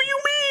 What do you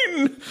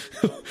mean?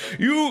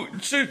 You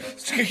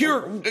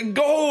here,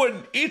 go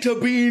and eat a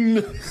bean.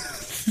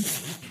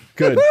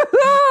 Good.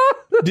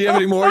 Do you have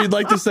any more you'd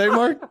like to say,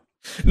 Mark?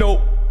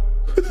 Nope.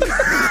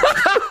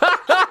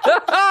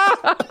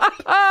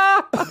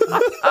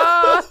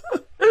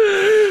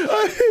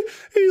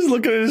 He's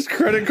looking at his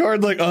credit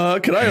card like,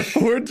 can I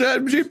afford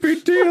that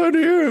GPT on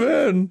here,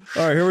 man?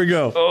 All right, here we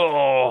go.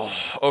 Oh,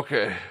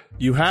 okay.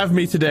 You have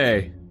me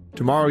today.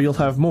 Tomorrow you'll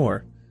have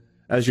more.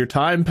 As your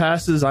time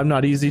passes, I'm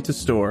not easy to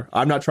store.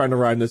 I'm not trying to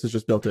rhyme. This is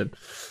just built in.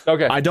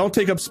 Okay. I don't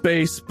take up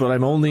space, but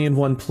I'm only in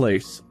one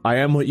place. I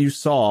am what you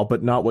saw,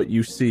 but not what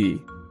you see.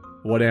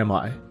 What am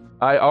I?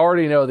 I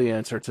already know the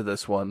answer to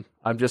this one.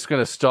 I'm just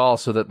going to stall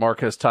so that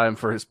Mark has time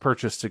for his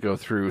purchase to go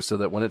through so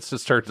that when it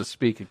starts to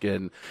speak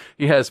again,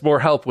 he has more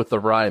help with the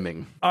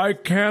rhyming. I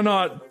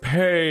cannot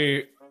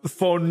pay. The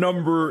phone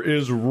number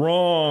is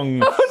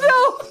wrong. Oh,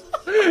 no!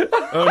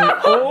 An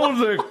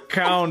old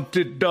account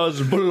it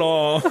does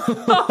belong. You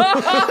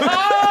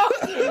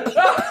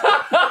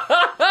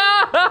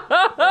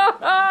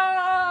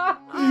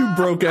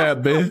broke ass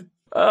bitch.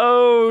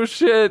 Oh,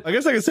 shit. I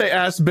guess I could say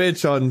ass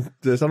bitch on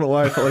this. I don't know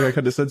why I felt like I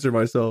had to censor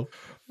myself.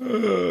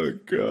 Oh,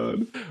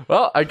 God.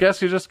 Well, I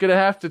guess you're just going to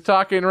have to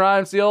talk in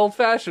rhymes the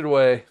old-fashioned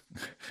way.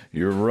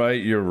 You're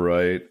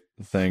right.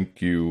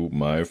 Thank you,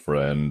 my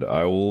friend.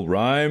 I will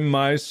rhyme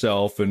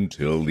myself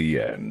until the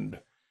end.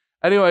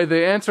 Anyway,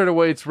 the answer to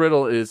Wade's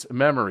riddle is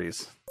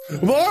memories.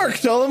 Mark,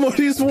 tell him what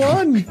he's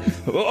won.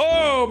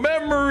 Oh,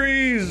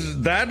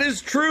 memories! That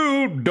is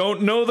true.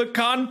 Don't know the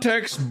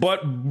context,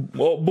 but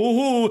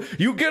boo-hoo.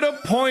 You get a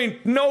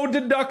point. No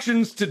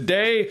deductions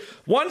today.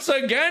 Once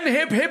again,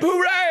 hip hip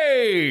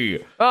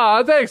hooray!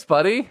 Ah, thanks,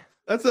 buddy.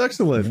 That's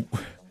excellent.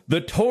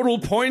 The total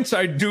points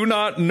I do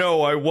not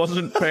know. I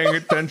wasn't paying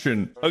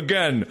attention.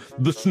 Again,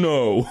 the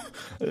snow.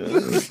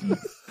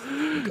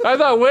 I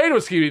thought Wade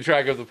was keeping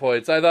track of the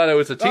points. I thought it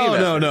was a team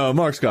effort. No.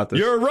 Mark's got this.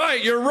 You're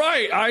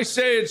right. I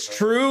say it's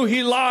true.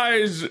 He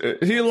lies,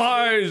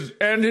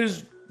 and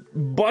his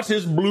butt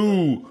is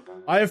blue.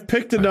 I have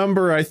picked a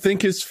number I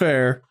think is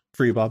fair.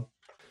 For you, Bob.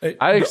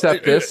 I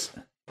accept this.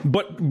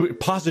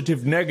 But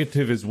positive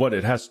negative is what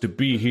it has to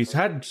be. He's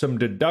had some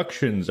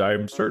deductions.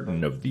 I'm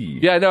certain of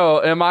these. Yeah,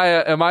 no. Am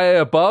I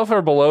above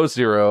or below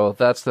 0?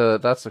 That's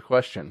the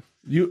question.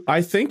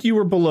 I think you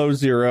were below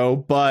 0,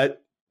 but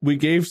we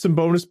gave some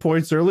bonus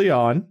points early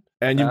on,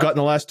 and you've gotten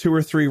the last 2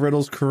 or 3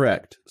 riddles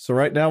correct. So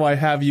right now I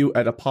have you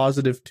at a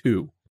positive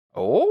 2.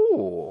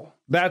 Oh,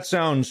 that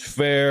sounds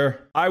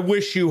fair. I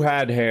wish you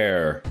had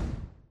hair.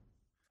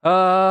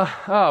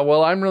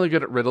 Well, I'm really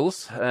good at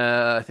riddles.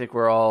 I think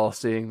we're all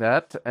seeing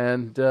that.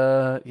 And,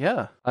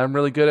 yeah, I'm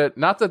really good at,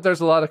 not that there's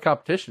a lot of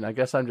competition. I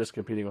guess I'm just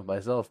competing with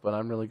myself, but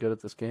I'm really good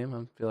at this game.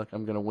 I feel like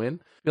I'm going to win.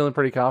 Feeling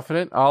pretty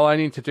confident. All I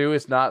need to do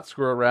is not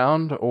screw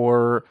around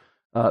or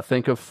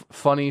think of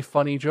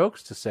funny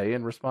jokes to say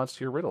in response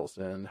to your riddles.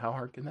 And how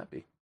hard can that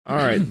be? All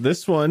right.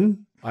 This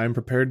one I'm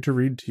prepared to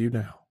read to you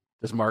now.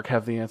 Does Mark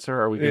have the answer?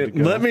 Are we good to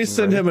go? Let me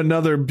send him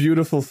another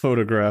beautiful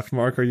photograph.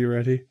 Mark, are you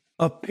ready?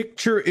 A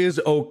picture is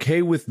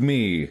okay with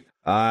me.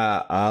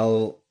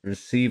 I'll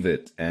receive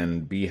it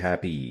and be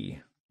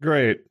happy.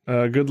 Great.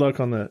 Good luck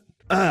on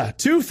that.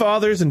 2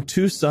 fathers and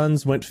 2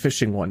 sons went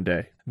fishing one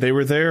day. They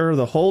were there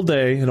the whole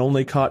day and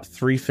only caught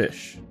 3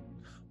 fish.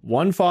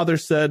 One father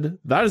said,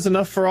 "That is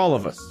enough for all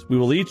of us. We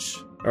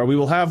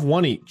will have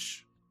 1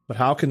 each." But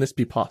how can this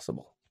be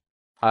possible?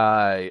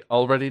 I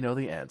already know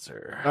the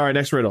answer. All right,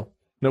 next riddle.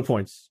 No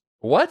points.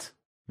 What?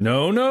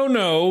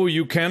 No.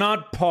 You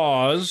cannot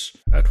pause.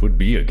 That would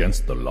be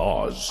against the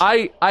laws.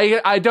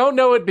 I don't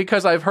know it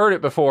because I've heard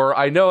it before.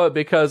 I know it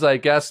because I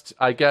guessed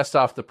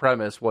off the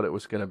premise what it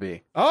was going to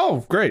be.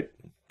 Oh, great.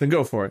 Then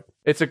go for it.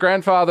 It's a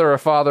grandfather, a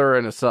father,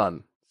 and a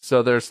son.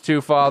 So there's 2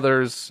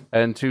 fathers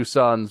and 2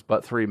 sons,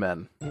 but 3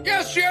 men.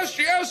 Yes.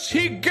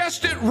 He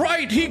guessed it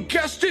right. He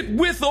guessed it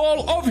with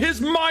all of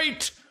his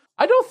might.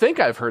 I don't think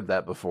I've heard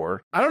that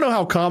before. I don't know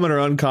how common or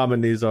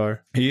uncommon these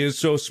are. He is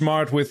so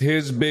smart with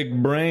his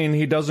big brain,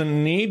 he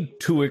doesn't need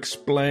to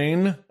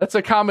explain. That's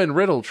a common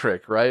riddle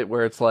trick, right?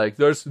 Where it's like,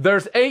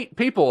 there's 8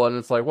 people, and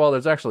it's like, well,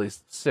 there's actually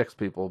 6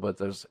 people, but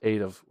there's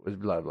 8 of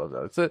blah, blah,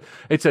 blah.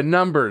 It's a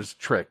numbers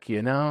trick,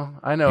 you know?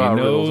 I know how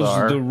riddles are.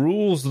 He knows the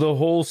rules, the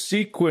whole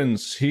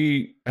sequence.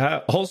 He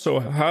also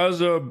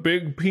has a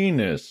big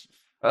penis.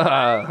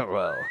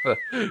 Well,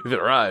 if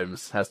it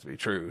rhymes, has to be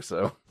true,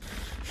 so.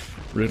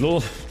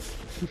 Riddle?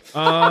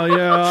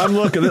 Yeah, I'm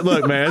looking at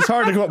look, man, it's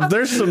hard to come up.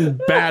 There's some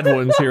bad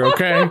ones here,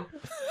 okay?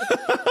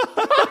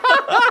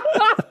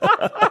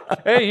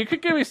 Hey, you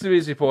could give me some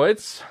easy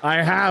points.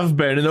 I have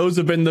been, and those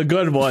have been the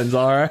good ones,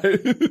 all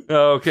right?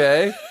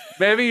 Okay.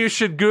 Maybe you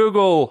should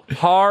Google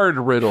hard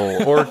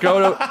riddle or go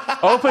to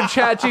open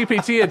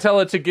ChatGPT and tell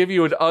it to give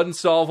you an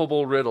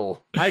unsolvable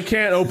riddle. I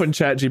can't open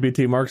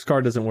ChatGPT. Mark's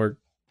card doesn't work.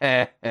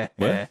 What?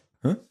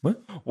 Huh?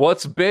 What?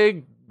 What's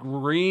big,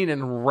 green,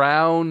 and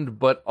round,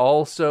 but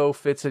also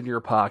fits in your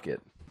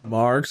pocket?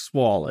 Mark's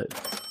wallet.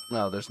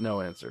 No, there's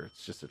no answer.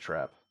 It's just a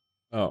trap.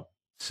 Oh.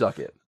 Suck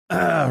it.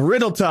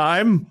 Riddle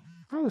time.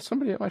 Oh, there's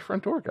somebody at my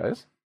front door,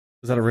 guys.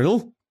 Is that a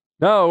riddle?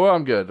 No, well,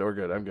 I'm good. We're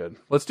good. I'm good.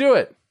 Let's do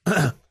it.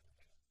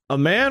 A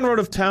man rode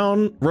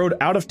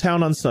out of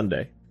town on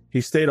Sunday.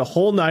 He stayed a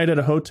whole night at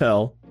a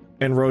hotel,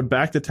 and rode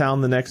back to town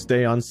the next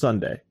day on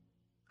Sunday.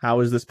 How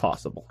is this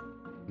possible?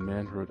 A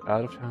man rode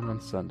out of town on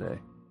Sunday.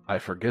 I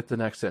forget the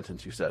next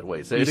sentence you said.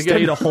 Wait, say He it again.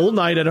 stayed a whole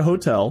night at a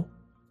hotel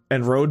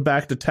and rode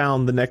back to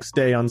town the next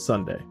day on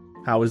Sunday.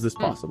 How is this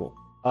possible?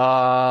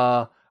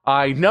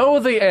 I know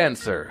the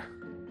answer,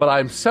 but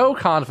I'm so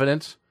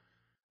confident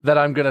that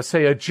I'm going to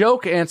say a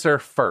joke answer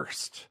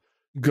first.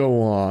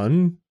 Go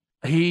on.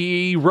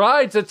 He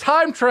rides a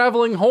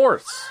time-traveling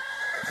horse.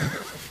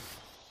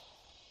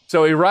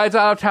 So he rides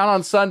out of town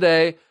on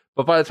Sunday,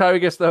 but by the time he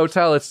gets to the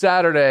hotel, it's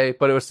Saturday,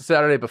 but it was the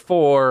Saturday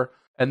before,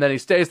 and then he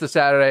stays the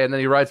Saturday, and then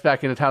he rides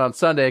back into town on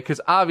Sunday, because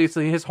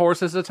obviously his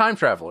horse is a time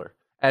traveler.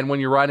 And when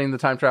you're riding the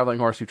time-traveling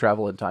horse, you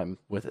travel in time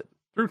with it,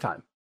 through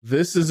time.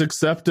 This is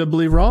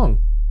acceptably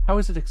wrong. How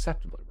is it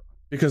acceptably wrong?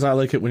 Because I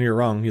like it when you're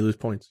wrong, you lose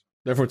points.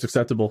 Therefore, it's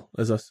acceptable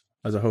as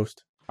a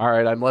host. All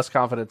right, I'm less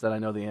confident that I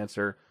know the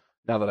answer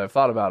now that I've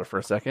thought about it for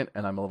a second,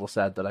 and I'm a little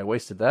sad that I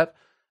wasted that.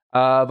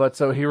 But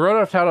so he rode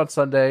out of town on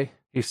Sunday.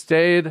 He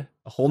stayed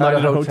A whole night at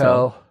at a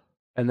hotel.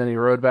 and then he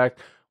rode back.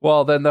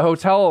 Well, then the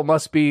hotel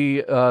must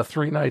be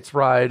 3 nights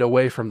ride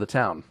away from the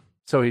town.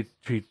 So he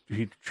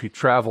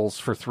travels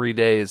for 3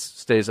 days,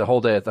 stays a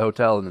whole day at the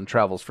hotel, and then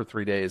travels for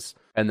 3 days,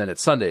 and then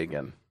it's Sunday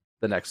again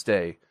the next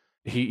day.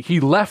 He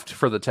left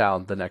for the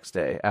town the next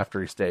day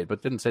after he stayed,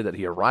 but didn't say that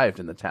he arrived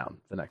in the town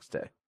the next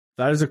day.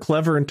 That is a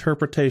clever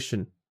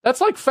interpretation. That's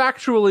like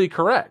factually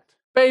correct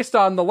based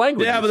on the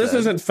language. Yeah, you but this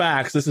said. isn't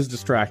facts. This is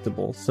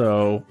distractible.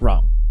 So,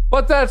 wrong.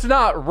 But that's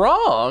not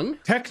wrong.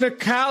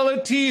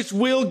 Technicalities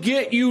will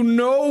get you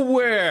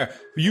nowhere.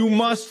 You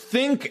must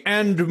think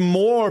and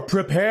more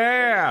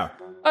prepare.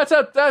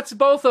 That's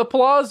both a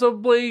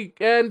plausibly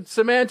and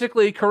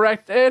semantically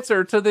correct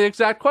answer to the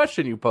exact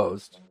question you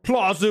posed.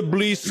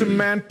 Plausibly,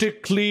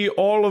 semantically,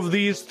 all of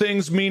these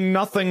things mean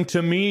nothing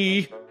to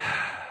me.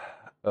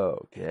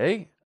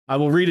 Okay. I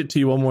will read it to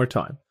you one more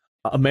time.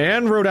 A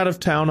man rode out of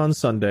town on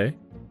Sunday.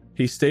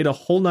 He stayed a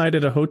whole night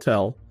at a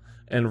hotel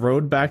and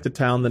rode back to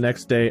town the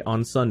next day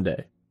on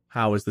Sunday.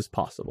 How is this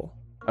possible?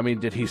 I mean,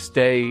 did he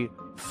stay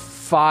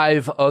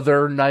 5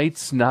 other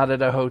nights not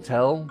at a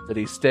hotel? Did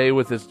he stay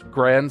with his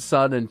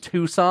grandson in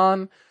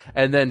Tucson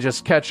and then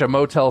just catch a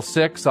Motel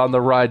 6 on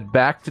the ride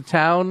back to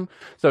town?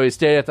 So he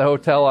stayed at the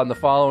hotel on the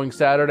following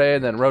Saturday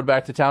and then rode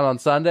back to town on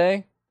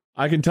Sunday?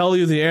 I can tell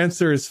you the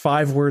answer is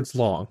 5 words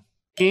long.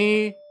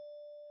 He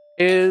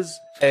is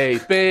a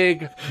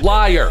big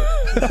liar.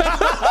 There!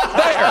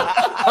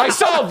 I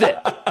solved it!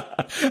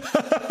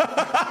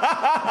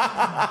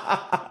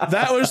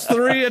 That was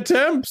 3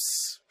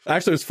 attempts.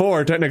 Actually, it's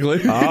 4,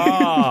 technically.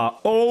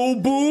 Oh,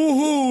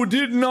 boo-hoo,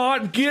 did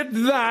not get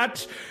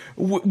that.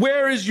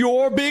 Where is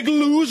your big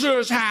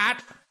loser's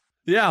hat?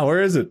 Yeah,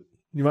 where is it?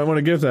 You might want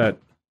to give that.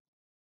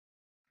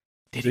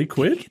 Did he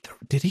quit?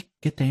 Did he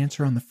get the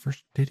answer on the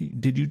first? Did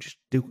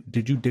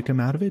you dick him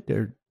out of it,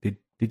 or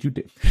did you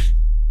dick?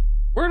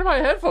 Where did my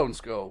headphones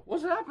go?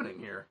 What's happening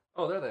here?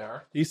 Oh, there they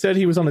are. He said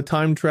he was on a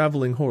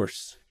time-traveling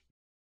horse.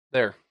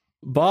 There.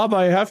 Bob,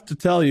 I have to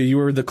tell you, you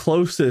were the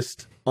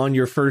closest on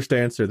your first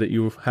answer that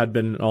you had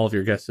been in all of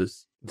your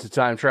guesses. It's a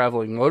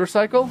time-traveling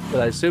motorcycle?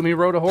 Did I assume he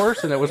rode a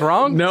horse and it was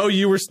wrong? No,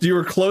 you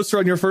were closer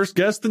on your first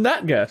guess than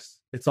that guess.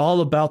 It's all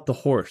about the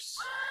horse.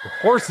 The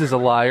horse is a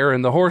liar,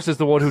 and the horse is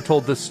the one who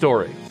told this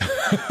story.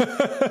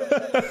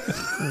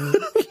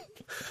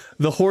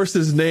 The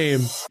horse's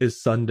name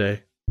is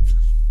Sunday.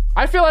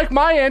 I feel like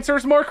my answer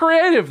is more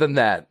creative than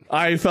that.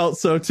 I felt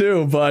so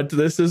too, but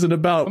this isn't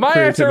about My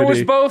creativity. answer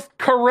was both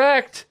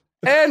correct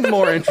and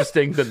more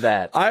interesting than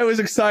that. I was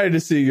excited to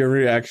see your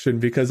reaction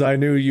because I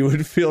knew you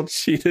would feel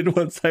cheated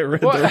once I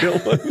read the real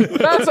one.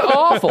 That's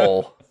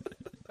awful.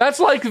 That's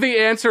like the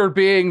answer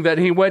being that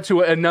he went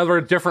to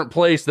another different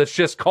place that's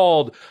just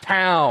called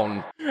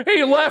town.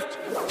 He left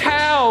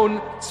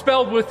town,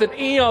 spelled with an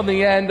E on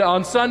the end,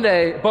 on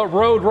Sunday, but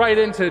rode right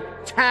into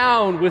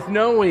town with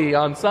no E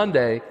on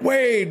Sunday.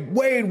 Wade,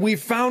 we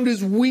found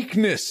his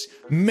weakness.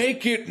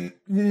 Make it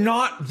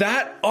not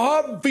that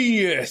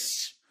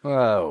obvious.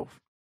 Oh.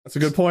 That's a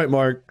good point,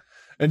 Mark.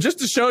 And just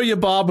to show you,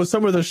 Bob, with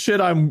some of the shit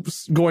I'm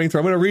going through,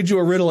 I'm going to read you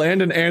a riddle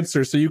and an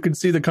answer so you can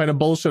see the kind of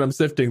bullshit I'm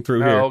sifting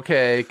through here.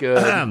 Okay,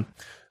 good.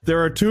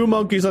 There are 2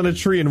 monkeys on a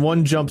tree and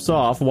one jumps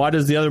off. Why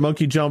does the other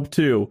monkey jump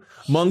too?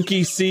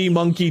 Monkey see,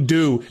 monkey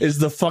do is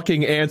the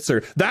fucking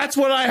answer. That's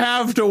what I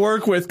have to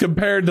work with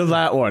compared to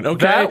that one,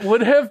 okay? That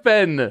would have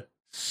been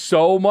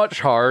so much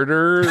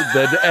harder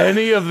than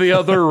any of the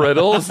other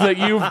riddles that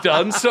you've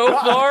done so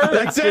far.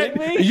 That's it.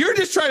 Me? You're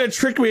just trying to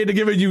trick me into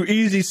giving you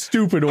easy,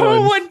 stupid ones.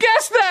 Who would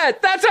guess that?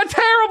 That's a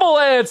terrible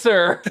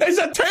answer. It's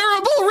a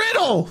terrible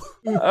riddle.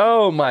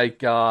 Oh my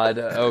god.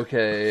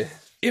 Okay.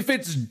 If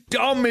it's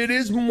dumb, it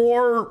is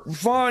more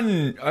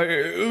fun.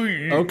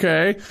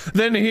 Okay,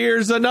 then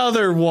here's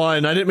another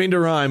one. I didn't mean to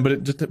rhyme, but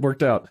it just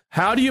worked out.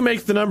 How do you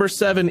make the number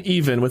 7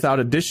 even without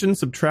addition,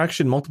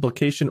 subtraction,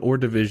 multiplication, or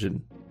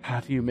division? How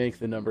do you make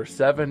the number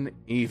 7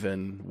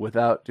 even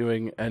without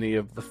doing any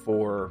of the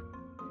 4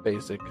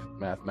 basic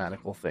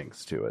mathematical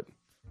things to it?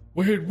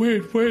 Wait,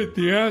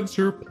 the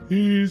answer,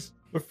 please.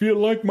 I feel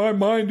like my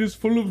mind is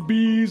full of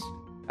bees.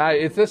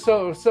 It's this,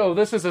 so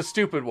this is a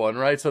stupid one,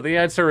 right? So the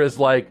answer is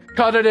like,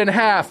 cut it in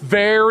half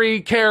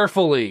very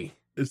carefully.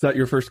 Is that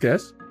your first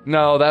guess?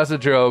 No, that's a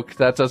joke.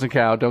 That doesn't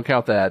count. Don't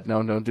count that.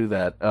 No, don't do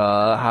that.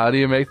 How do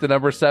you make the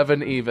number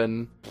 7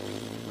 even?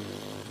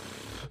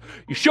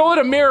 You show it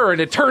a mirror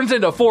and it turns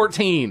into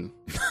 14.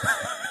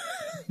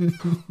 I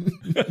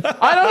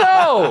don't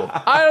know.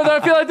 I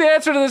feel like the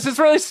answer to this is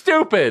really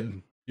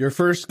stupid. Your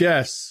first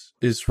guess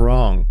is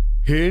wrong.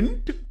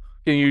 Hint?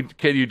 Can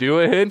you do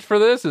a hint for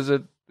this? Is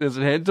it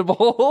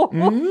hintable?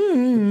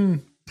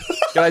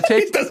 Can I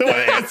take? Doesn't want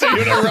to answer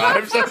you to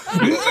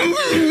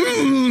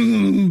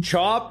rhyme.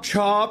 Chop,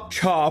 chop,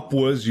 chop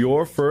was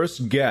your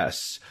first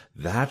guess.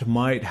 That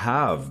might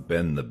have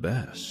been the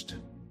best.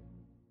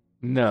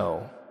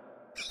 No.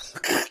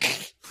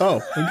 Oh,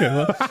 okay.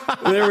 Well,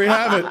 there we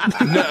have it.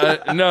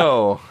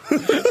 No.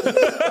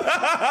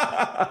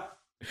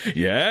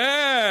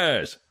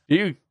 Yes.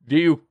 Do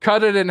you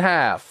cut it in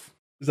half?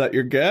 Is that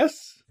your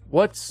guess?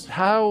 What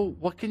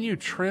can you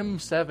trim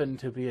 7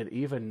 to be an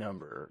even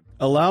number?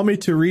 Allow me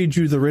to read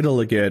you the riddle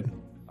again.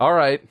 All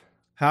right.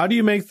 How do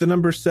you make the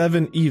number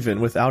 7 even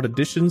without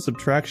addition,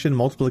 subtraction,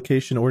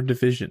 multiplication, or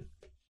division?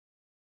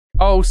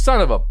 Oh,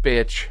 son of a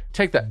bitch.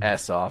 Take the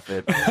S off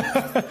it.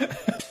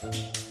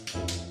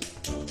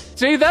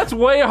 See, that's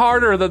way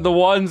harder than the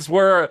ones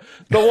where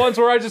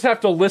I just have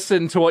to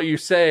listen to what you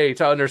say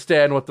to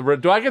understand what the...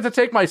 Do I get to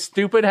take my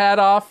stupid hat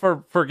off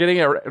for getting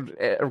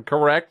it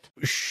correct?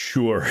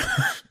 Sure.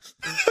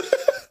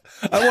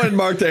 I wanted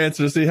Mark to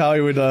answer to see how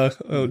he would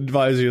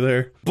advise you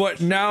there.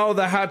 But now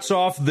the hat's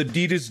off, the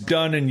deed is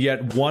done, and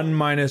yet 1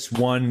 minus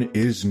 1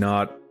 is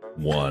not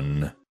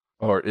 1.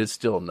 Or is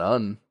still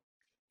none.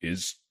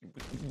 Is...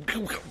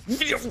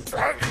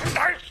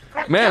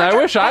 Man, I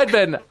wish I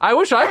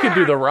could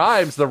do the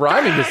rhymes. The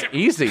rhyming is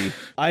easy.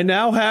 I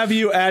now have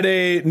you at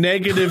a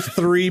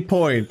 -3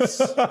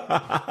 points.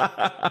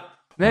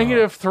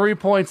 -3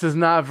 points is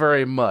not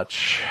very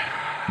much.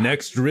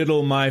 Next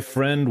riddle, my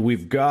friend,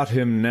 we've got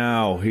him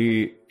now.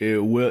 He's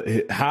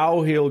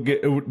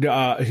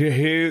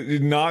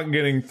not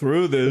getting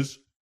through this.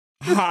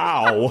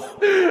 How?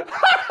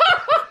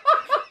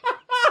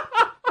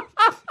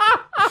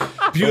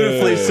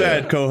 Beautifully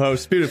said,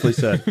 co-host. Beautifully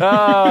said.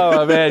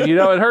 Oh, man. You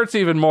know, it hurts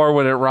even more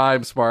when it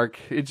rhymes, Mark.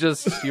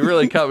 You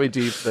really cut me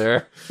deep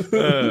there.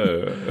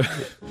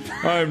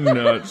 I'm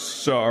not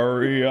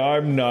sorry.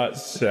 I'm not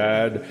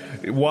sad.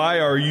 Why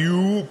are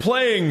you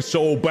playing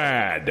so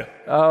bad?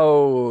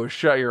 Oh,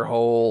 shut your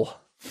hole.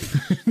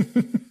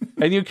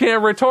 And you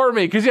can't retort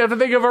me because you have to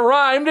think of a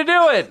rhyme to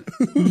do it.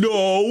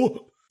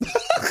 No.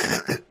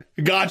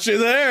 Got you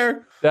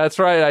there. That's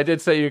right. I did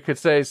say you could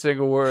say a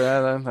single word.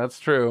 That's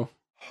true.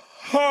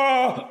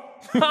 Ha!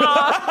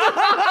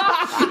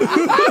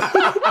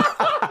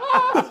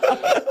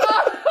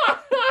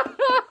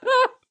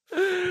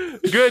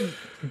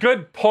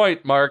 Good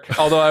point, Mark.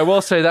 Although I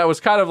will say that was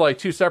kind of like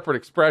two separate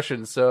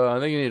expressions, so I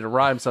think you need to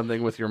rhyme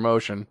something with your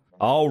motion.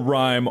 I'll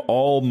rhyme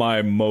all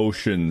my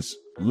motions.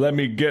 Let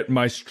me get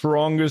my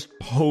strongest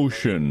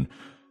potion.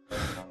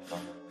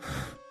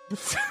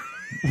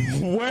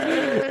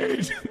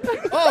 Wait!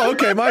 Oh,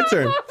 okay, my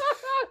turn.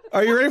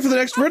 Are you ready for the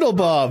next riddle,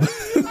 Bob?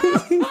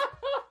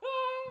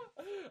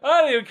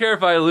 I don't even care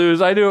if I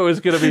lose. I knew it was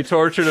going to be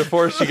torture to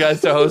force you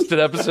guys to host an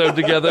episode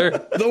together.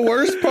 The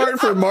worst part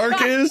for Mark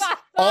is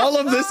all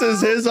of this is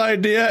his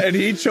idea, and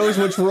he chose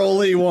which role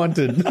he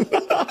wanted.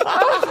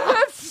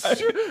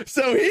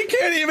 So he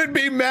can't even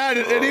be mad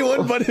at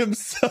anyone but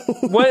himself.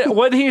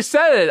 When he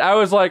said it, I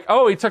was like,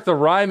 oh, he took the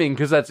rhyming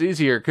because that's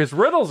easier, because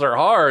riddles are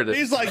hard.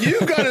 He's like,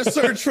 you've got to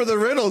search for the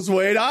riddles,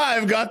 Wade.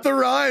 I've got the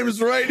rhymes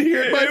right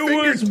here at my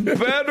was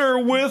better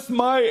with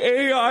my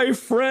AI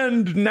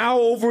friend. Now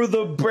over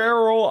the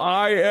barrel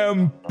I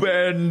am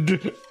bend.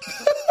 Go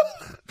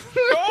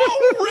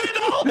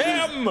riddle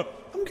him!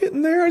 I'm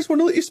getting there. I just want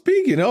to let you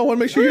speak, you know? I want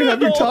to make sure you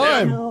have your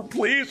time. Him,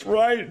 please,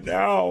 right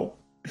now.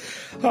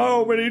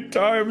 How many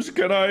times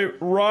can I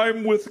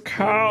rhyme with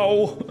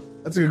cow?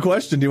 That's a good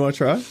question. Do you want to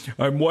try?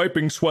 I'm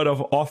wiping sweat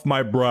off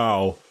my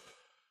brow.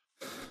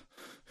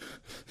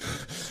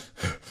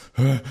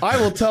 I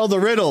will tell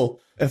the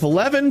riddle. If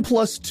 11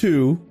 plus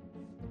 2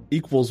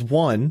 equals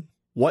 1,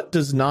 what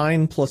does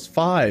 9 plus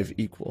 5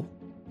 equal?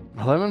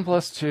 11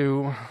 plus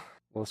 2.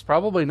 Well, it's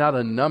probably not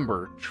a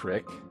number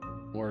trick.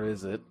 Or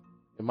is it?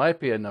 It might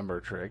be a number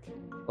trick.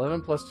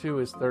 11 plus 2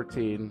 is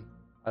 13.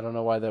 I don't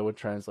know why that would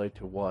translate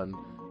to 1.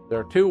 There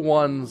are 2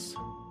 1s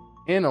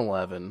in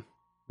 11.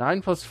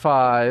 9 plus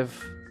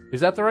 5.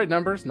 Is that the right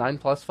numbers? 9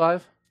 plus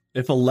 5?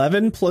 If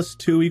 11 plus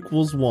 2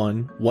 equals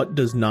 1, what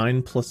does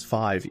 9 plus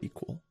 5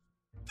 equal?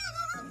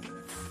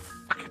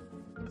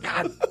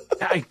 God.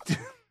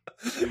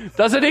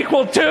 Does it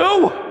equal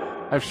 2?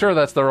 I'm sure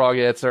that's the wrong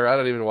answer. I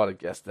don't even want to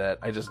guess that.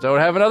 I just don't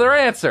have another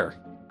answer.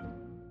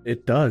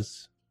 It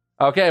does.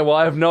 Okay, well,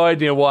 I have no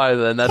idea why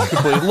then. That's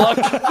complete luck.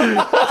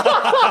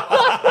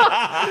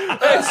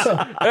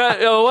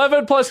 It's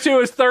 11 plus 2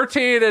 is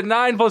 13, and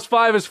 9 plus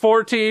 5 is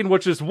 14,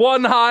 which is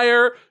one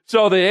higher.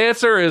 So the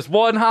answer is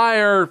one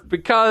higher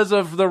because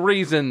of the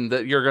reason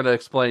that you're going to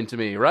explain to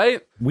me,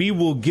 right? We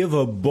will give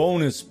a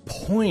bonus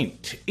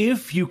point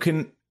if you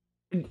can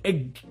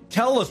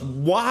tell us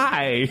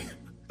why.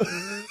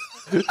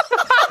 He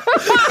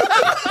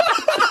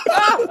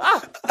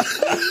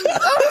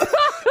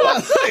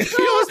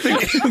almost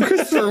became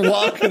Christopher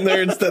Walken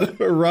there instead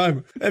of a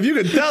rhyme. If you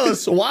could tell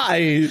us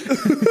why.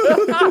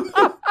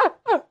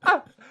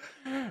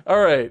 All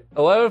right,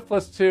 11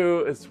 plus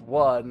 2 is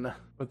 1,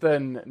 but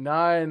then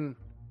 9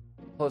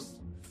 plus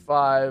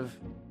 5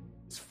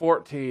 is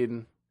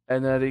 14,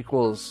 and that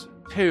equals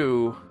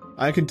 2.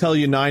 I can tell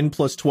you 9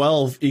 plus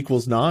 12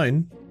 equals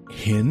 9.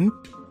 Hint?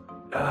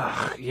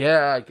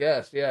 Yeah, I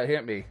guess. Yeah,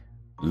 hit me.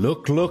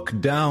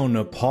 Look down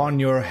upon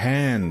your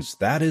hands.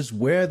 That is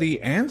where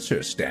the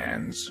answer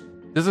stands.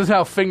 This is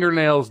how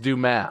fingernails do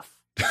math.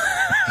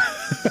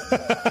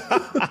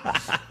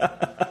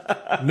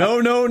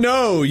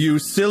 No, you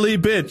silly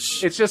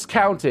bitch. It's just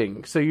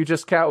counting, so you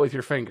just count with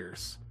your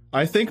fingers.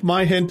 I think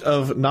my hint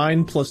of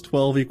 9 plus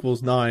 12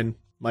 equals 9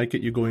 might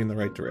get you going in the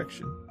right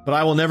direction. But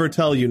I will never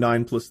tell you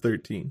 9 plus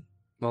 13.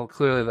 Well,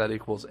 clearly that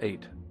equals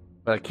 8,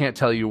 but I can't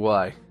tell you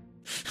why.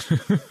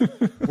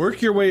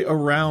 Work your way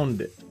around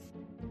it.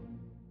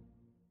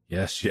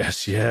 Yes.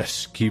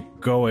 Keep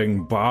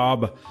going,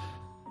 Bob.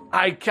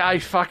 I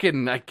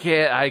can't.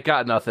 I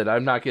got nothing.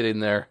 I'm not getting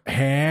there.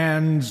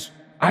 Hands.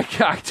 I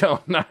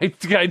don't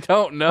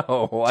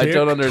know. I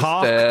don't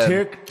understand.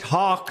 Tick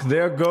tock.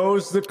 There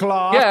goes the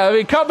clock. Yeah, I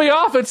mean, cut me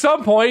off at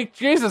some point.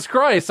 Jesus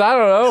Christ, I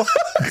don't know.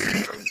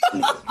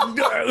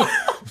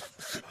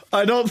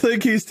 I don't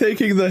think he's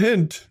taking the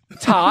hint.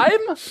 Time?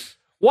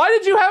 Why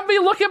did you have me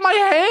look at my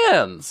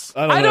hands?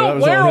 I don't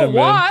wear a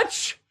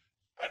watch.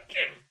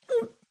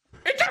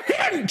 It's a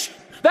hint.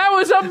 That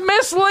was a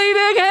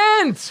misleading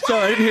hint. So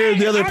I didn't hear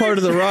the other part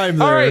of the rhyme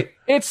there. All right,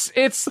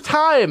 it's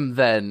time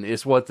then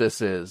is what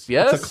this is.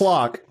 Yes, It's a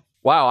clock.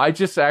 Wow, I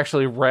just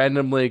actually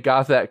randomly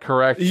got that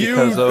correct.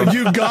 You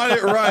got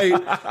it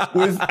right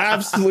with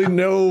absolutely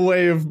no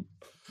way of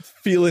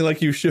feeling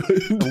like you should.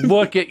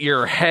 Look at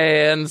your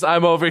hands.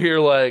 I'm over here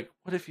like,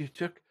 what if you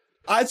took?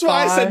 That's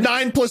why I said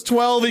 9 plus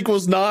 12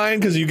 equals 9,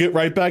 because you get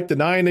right back to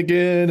 9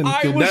 again, and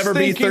you'll never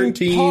be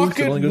 13. Pocket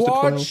so it only goes to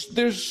 12. watch.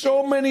 There's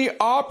so many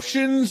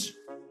options.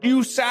 You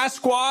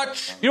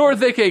Sasquatch. You were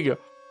thinking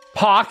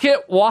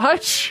pocket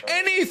watch?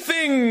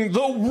 Anything.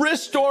 The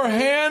wrist or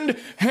hand.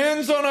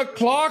 Hands on a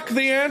clock.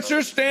 The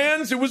answer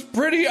stands. It was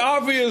pretty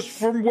obvious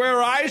from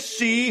where I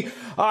see.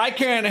 I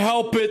can't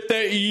help it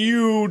that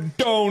you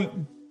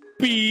don't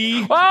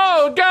be.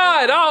 Oh,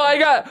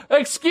 God.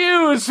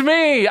 Excuse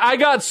me. I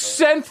got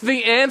sent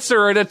the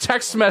answer in a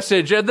text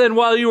message, and then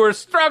while you were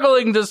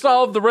struggling to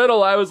solve the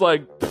riddle, I was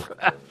like,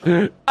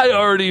 I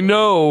already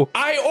know.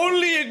 I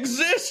only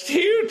exist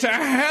here to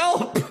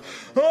help.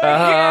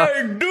 I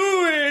can't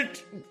do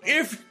it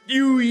if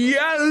you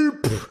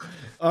yelp.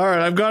 All right,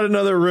 I've got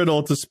another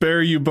riddle to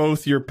spare you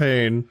both your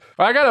pain.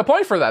 I got a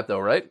point for that, though,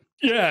 right?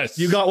 Yes.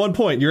 You got 1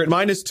 point. You're at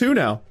 -2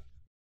 now.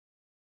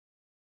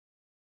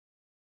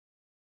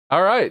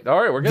 All right,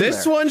 we're getting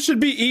This there. one should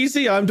be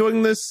easy. I'm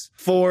doing this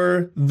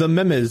for the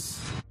memes.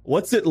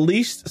 What's at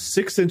least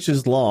 6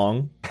 inches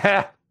long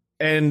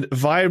and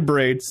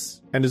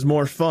vibrates and is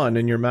more fun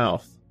in your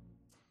mouth?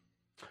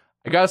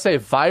 I gotta say,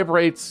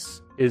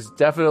 vibrates is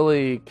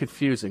definitely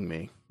confusing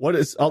me. What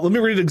is? Let me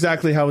read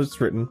exactly how it's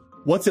written.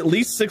 What's at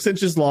least 6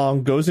 inches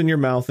long, goes in your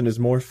mouth, and is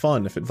more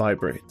fun if it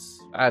vibrates?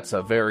 That's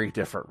a very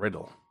different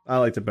riddle. I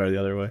liked it better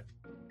the other way.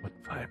 What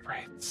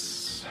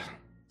vibrates?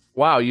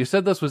 Wow, you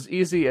said this was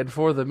easy and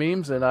for the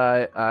memes, and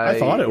I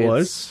thought it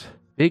was.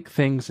 Big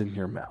things in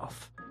your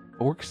mouth.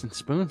 Forks and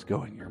spoons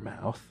go in your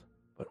mouth,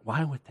 but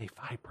why would they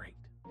vibrate?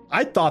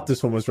 I thought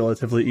this one was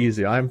relatively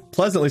easy. I'm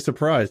pleasantly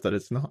surprised that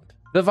it's not.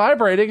 The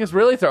vibrating is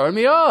really throwing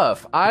me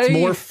off. It's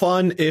more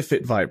fun if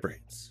it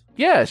vibrates.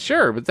 Yeah,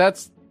 sure, but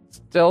that's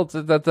still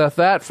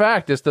that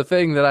fact is the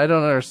thing that I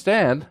don't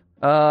understand.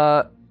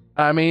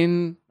 I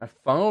mean, my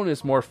phone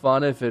is more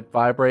fun if it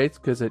vibrates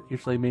because it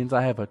usually means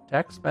I have a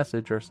text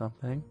message or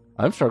something.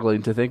 I'm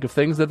struggling to think of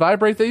things that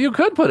vibrate that you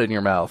could put in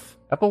your mouth.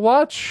 Apple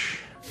Watch,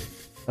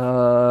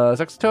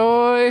 sex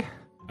toy.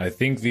 I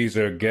think these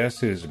are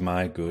guesses,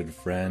 my good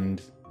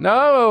friend.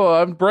 No,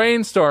 I'm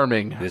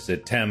brainstorming. This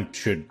attempt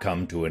should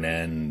come to an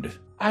end.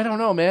 I don't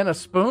know, man. A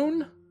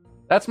spoon?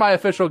 That's my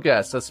official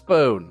guess. A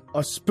spoon.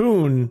 A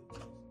spoon?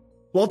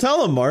 Well,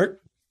 tell him, Mark.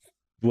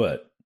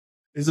 What?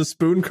 Is a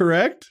spoon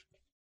correct?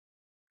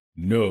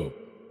 No.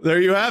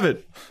 There you have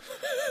it.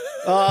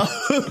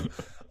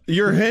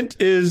 Your hint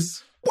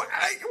is...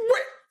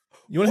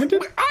 You want to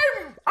hint it?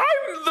 I'm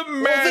the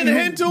man. Well, then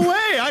hint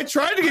away. I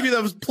tried to give you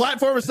that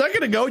platform a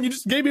second ago, and you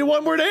just gave me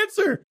one word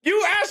answer.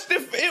 You asked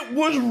if it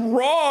was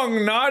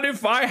wrong, not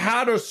if I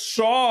had a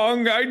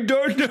song. I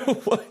don't know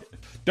what.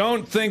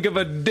 Don't think of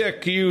a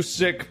dick, you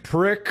sick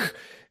prick.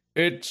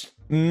 It's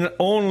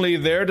only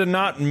there to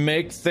not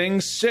make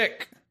things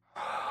sick.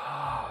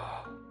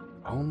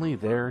 Only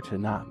there to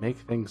not make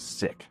things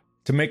sick.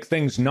 To make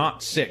things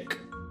not sick.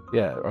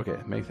 Yeah, okay,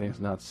 make things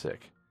not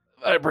sick.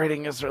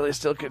 Vibrating is really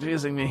still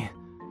confusing me.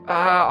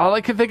 All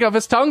I can think of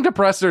is tongue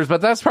depressors, but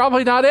that's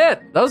probably not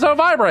it. Those don't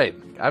vibrate.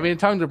 I mean,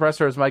 tongue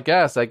depressor is my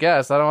guess, I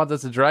guess. I don't want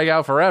this to drag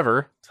out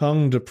forever.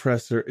 Tongue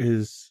depressor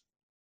is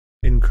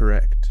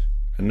incorrect.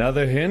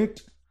 Another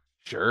hint?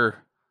 Sure.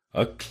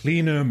 A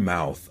cleaner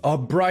mouth, a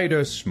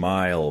brighter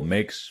smile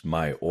makes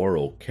my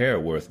oral care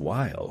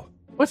worthwhile.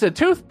 What's a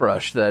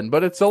toothbrush, then?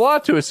 But it's a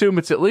lot to assume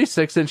it's at least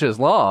 6 inches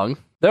long.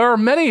 There are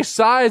many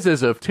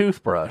sizes of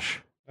toothbrush.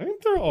 I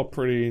think they're all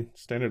pretty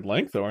standard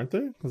length, though, aren't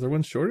they? Is there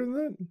one shorter than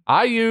that?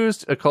 I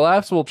used a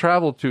collapsible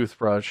travel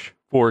toothbrush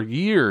for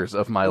years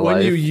of my life.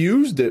 When you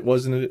used it,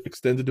 wasn't it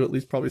extended to at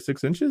least probably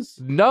 6 inches?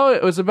 No,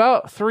 it was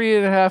about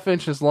 3.5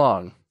 inches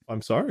long.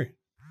 I'm sorry.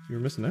 You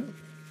were missing out.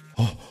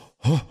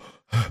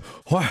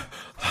 What?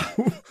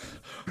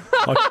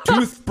 A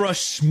toothbrush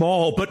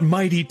small but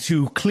mighty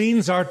too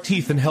cleans our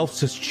teeth and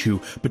helps us chew.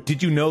 But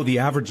did you know the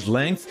average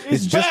length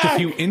is just a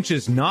few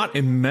inches, not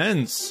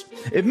immense?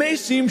 It may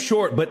seem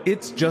short, but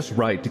it's just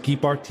right to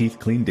keep our teeth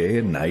clean day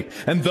and night.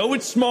 And though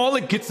it's small,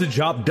 it gets the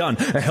job done.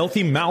 A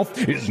healthy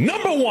mouth is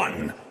number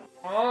one.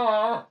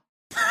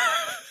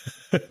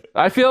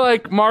 I feel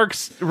like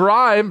Mark's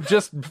rhyme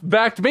just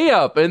backed me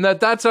up in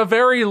that that's a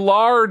very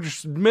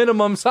large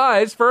minimum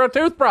size for a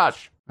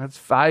toothbrush. That's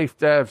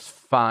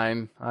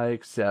fine. I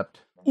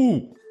accept.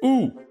 Ooh,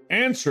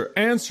 answer,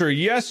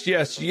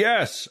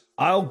 yes.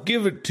 I'll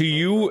give it to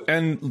you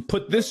and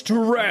put this to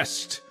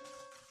rest.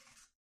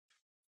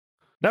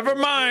 Never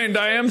mind,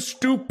 I am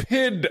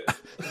stupid.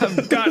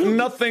 I've got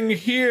nothing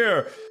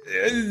here.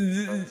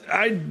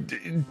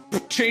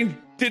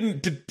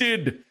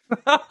 Did.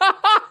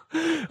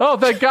 Oh,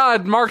 thank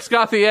God, Mark's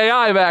got the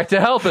AI back to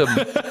help him.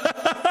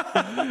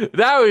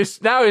 Now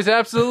he's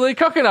absolutely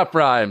cooking up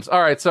rhymes.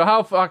 All right, so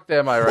how fucked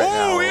am I right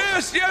now? Oh,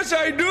 yes,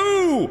 I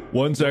do.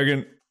 1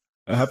 second.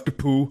 I have to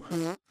poo.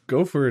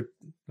 Go for it,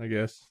 I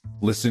guess.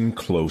 Listen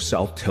close,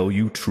 I'll tell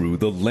you true.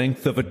 The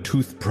length of a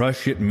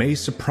toothbrush, it may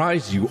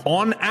surprise you.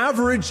 On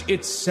average,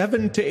 it's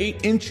 7 to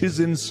 8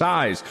 inches in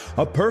size.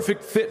 A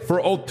perfect fit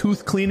for all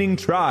tooth cleaning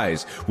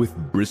tries. With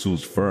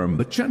bristles firm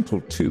but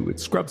gentle too, it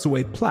scrubs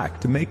away plaque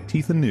to make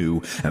teeth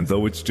anew. And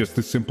though it's just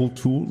a simple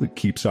tool, it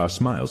keeps our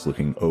smiles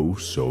looking oh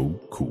so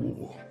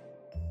cool.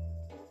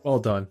 Well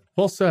done.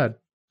 Well said.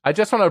 I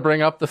just want to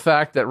bring up the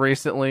fact that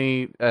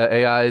recently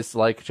AIs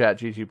like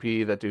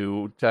ChatGPT that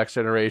do text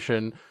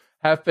generation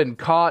have been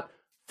caught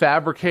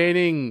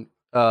fabricating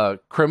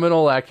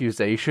criminal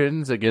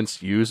accusations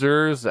against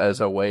users as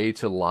a way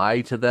to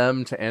lie to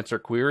them to answer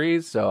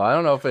queries. So I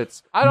don't know if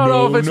it's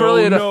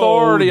really an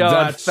authority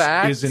on facts.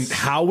 That isn't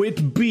how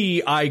it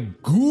be. I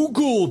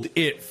Googled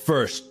it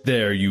first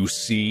there, you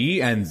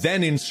see, and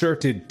then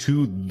inserted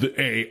to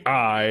the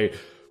AI.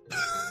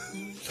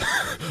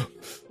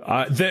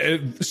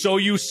 So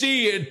you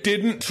see, it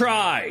didn't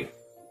try.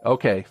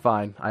 Okay,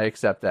 fine. I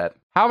accept that.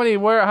 How many,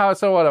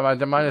 so what am I,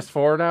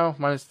 -4 now?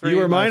 -3? You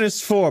were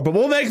 -4, but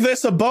we'll make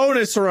this a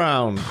bonus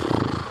round.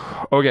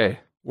 Okay.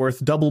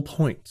 Worth double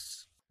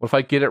points. What if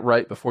I get it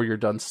right before you're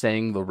done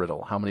saying the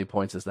riddle? How many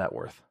points is that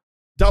worth?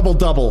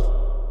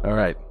 Double. All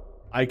right.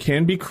 I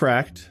can be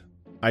cracked.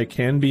 I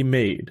can be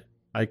made.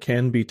 I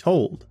can be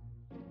told.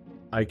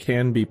 I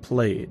can be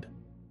played.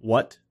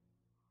 What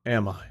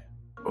am I?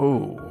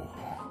 Ooh.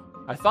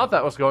 I thought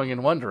that was going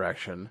in one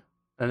direction,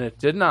 and it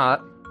did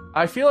not.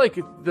 I feel like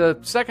the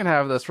second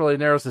half of this really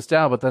narrows this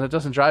down, but then it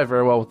doesn't jive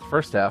very well with the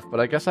first half. But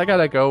I guess I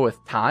gotta go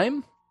with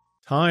time?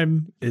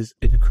 Time is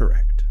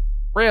incorrect.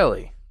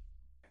 Really?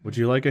 Would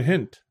you like a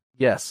hint?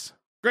 Yes.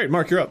 Great,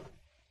 Mark, you're up.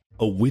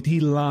 A witty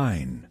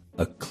line,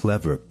 a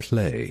clever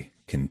play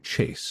can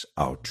chase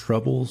our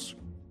troubles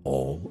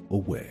all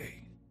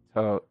away.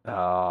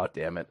 Oh,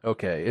 damn it.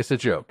 Okay, it's a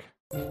joke.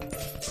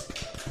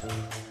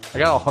 I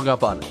got all hung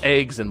up on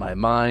eggs in my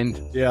mind.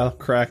 Yeah,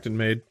 cracked and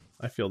made.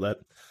 I feel that.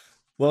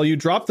 Well, you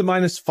dropped the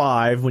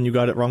 -5 when you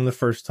got it wrong the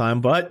first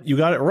time, but you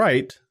got it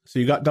right. So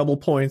you got double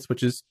points,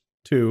 which is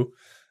 2.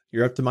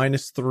 You're up to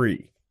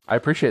 -3. I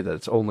appreciate that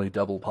it's only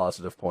double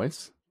positive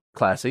points.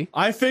 Classy.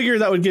 I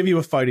figured that would give you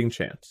a fighting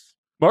chance.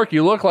 Mark,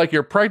 you look like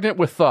you're pregnant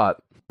with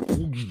thought.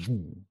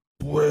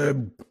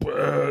 I'm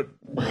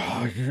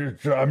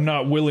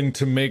not willing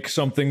to make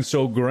something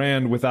so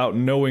grand without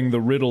knowing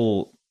the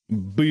riddle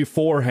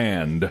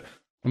beforehand.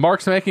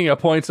 Mark's making a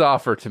points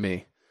offer to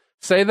me.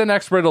 Say the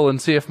next riddle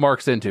and see if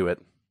Mark's into it.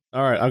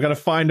 All right, I've got to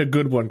find a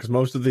good one because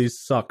most of these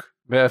suck.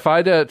 Yeah,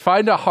 find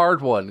a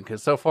hard one,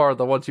 because so far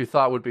the ones you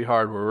thought would be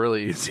hard were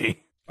really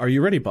easy. Are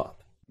you ready, Bob?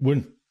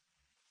 When?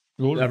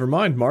 Never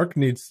mind. Mark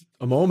needs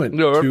a moment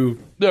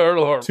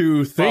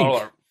to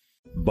think.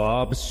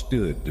 Bob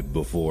stood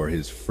before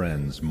his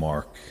friends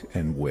Mark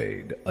and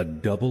Wade. A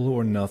double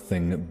or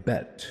nothing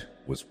bet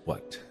was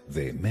what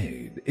they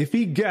made. If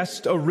he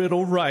guessed a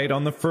riddle right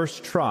on the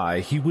first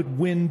try, he would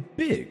win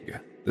big.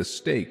 The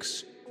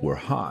stakes were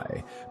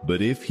high,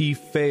 but if he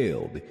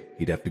failed,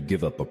 he'd have to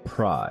give up a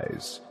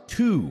prize.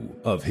 2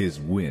 of his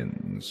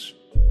wins.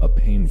 A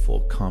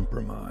painful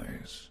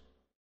compromise.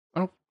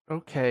 Oh,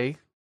 okay.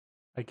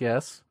 I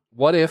guess.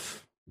 What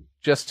if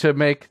just to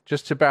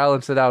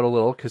balance it out a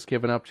little, because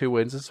giving up 2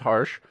 wins is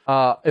harsh.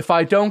 If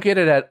I don't get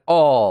it at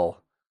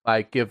all,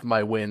 I give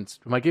my wins.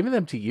 Am I giving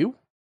them to you?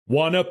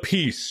 1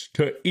 apiece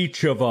to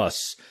each of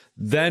us.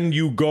 Then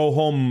you go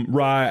home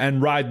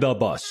and ride the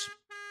bus.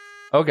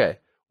 Okay.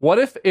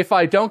 What if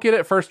I don't get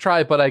it first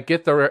try, but I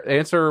get the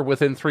answer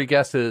within 3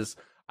 guesses,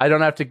 I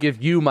don't have to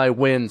give you my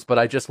wins, but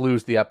I just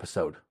lose the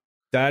episode?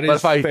 That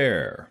is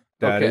fair.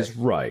 That is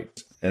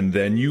right. And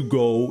then you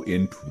go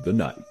into the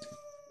night.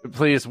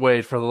 Please,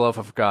 Wade, for the love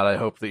of God, I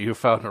hope that you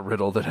found a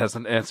riddle that has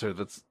an answer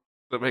that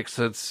makes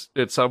sense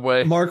in some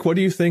way. Mark, what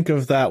do you think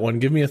of that one?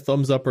 Give me a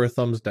thumbs up or a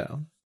thumbs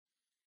down.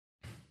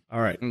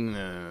 All right.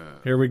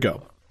 Here we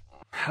go.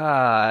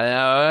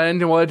 And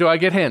do I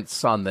get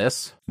hints on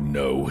this?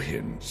 No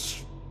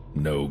hints.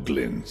 No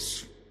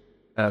glints.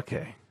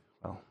 Okay.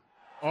 Well.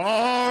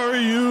 Are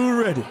you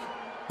ready?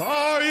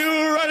 Are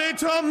you ready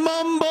to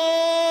mumble?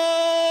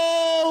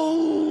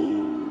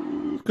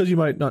 Because you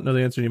might not know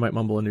the answer and you might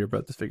mumble under your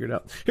breath to figure it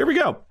out. Here we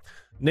go.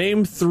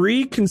 Name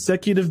 3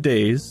 consecutive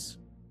days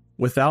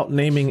without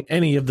naming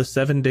any of the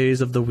 7 days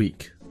of the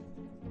week.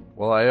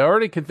 Well, I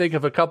already can think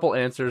of a couple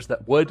answers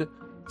that would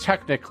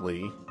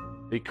technically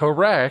be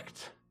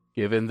correct,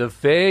 given the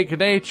vague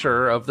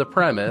nature of the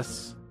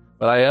premise.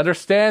 But I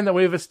understand that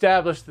we've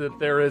established that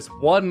there is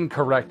one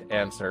correct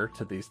answer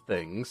to these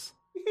things.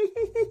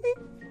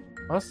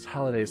 Most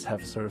holidays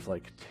have sort of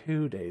like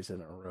 2 days in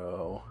a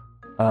row.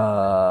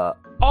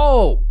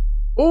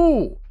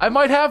 I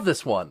might have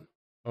this one.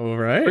 All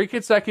right. 3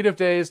 consecutive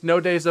days, no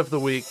days of the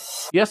week.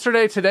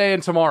 Yesterday, today,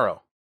 and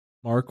tomorrow.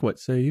 Mark, what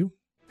say you?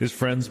 His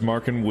friends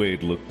Mark and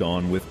Wade looked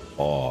on with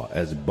awe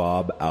as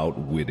Bob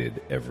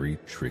outwitted every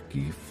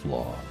tricky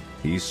flaw.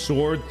 He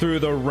soared through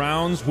the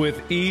rounds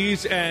with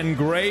ease and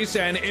grace,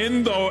 and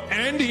in the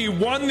end, he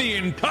won the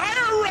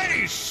entire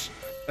race!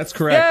 That's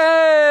correct.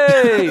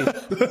 Yay!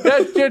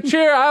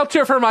 Cheer! I'll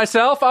cheer for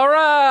myself. All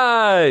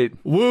right.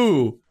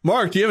 Woo!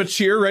 Mark, do you have a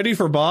cheer ready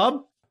for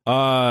Bob?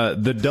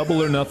 The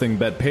double or nothing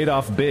bet paid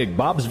off big.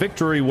 Bob's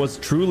victory was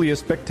truly a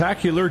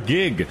spectacular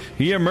gig.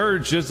 He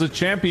emerged as the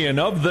champion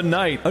of the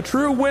night, a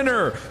true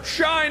winner,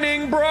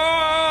 shining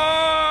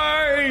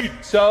bright!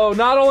 So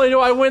not only do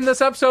I win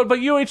this episode, but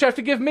you each have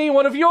to give me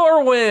one of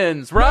your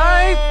wins,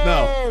 right?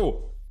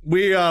 No.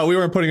 We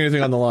weren't putting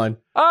anything on the line.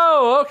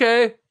 Oh,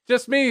 okay.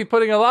 Just me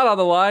putting a lot on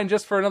the line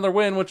just for another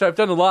win, which I've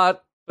done a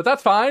lot. But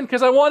that's fine,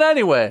 because I won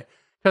anyway.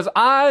 Because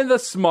I'm the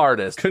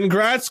smartest.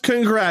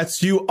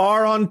 Congrats. You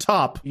are on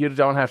top. You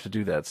don't have to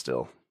do that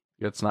still.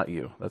 It's not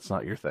you. That's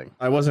not your thing.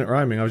 I wasn't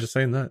rhyming. I was just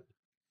saying that.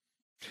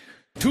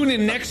 Tune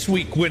in next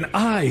week when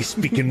I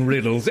speak in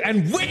riddles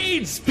and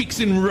Wade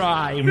speaks in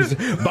rhymes.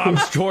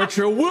 Bob's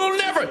torture will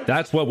never...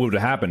 That's what would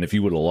have happened if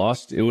you would have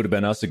lost. It would have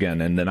been us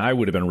again, and then I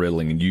would have been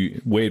riddling,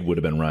 and Wade would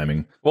have been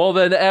rhyming. Well,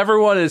 then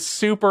everyone is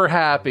super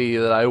happy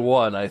that I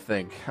won, I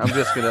think. I'm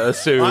just going to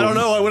assume. I don't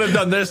know. I would have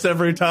done this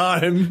every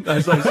time,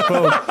 as I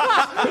spoke.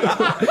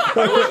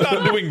 I was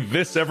not doing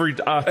this every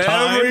time.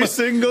 Every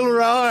single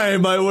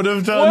rhyme, I would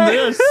have done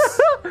this.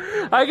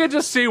 I could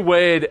just see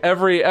Wade,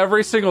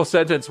 every single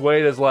sentence,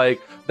 Wade is like,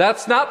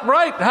 that's not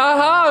right. Ha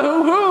ha,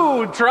 hoo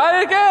hoo.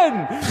 Try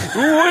again.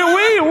 Woo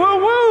wee, woo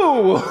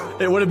woo.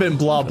 It would have been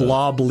blah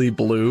blah bly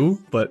blue,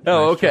 but.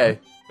 Oh, okay.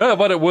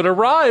 But it would have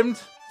rhymed.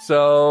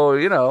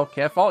 So,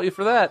 can't fault you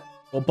for that.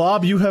 Well,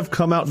 Bob, you have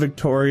come out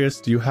victorious.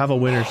 Do you have a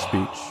winner's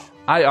speech?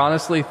 I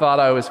honestly thought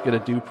I was going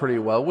to do pretty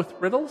well with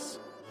riddles.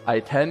 I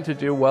tend to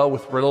do well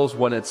with riddles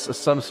when it's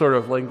some sort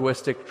of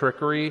linguistic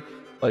trickery,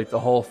 like the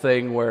whole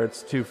thing where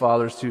it's 2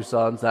 fathers, 2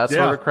 sons, that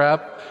sort of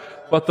crap.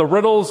 But the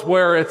riddles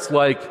where it's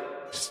like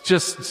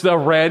just the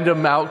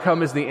random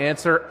outcome is the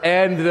answer,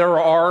 and there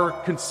are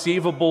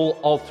conceivable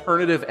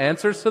alternative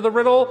answers to the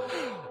riddle,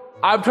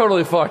 I'm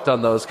totally fucked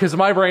on those, because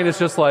my brain is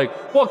just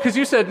like, well, because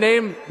you said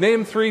name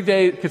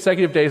 3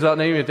 consecutive days without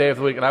naming a day of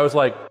the week, and I was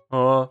like,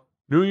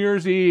 New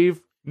Year's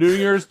Eve, New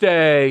Year's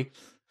Day,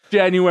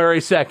 January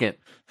 2nd.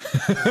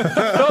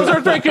 Those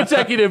are 3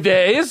 consecutive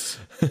days.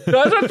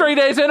 Those are 3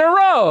 days in a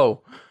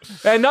row.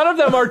 And none of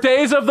them are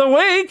days of the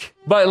week.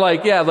 But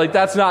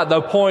that's not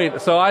the point.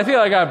 So I feel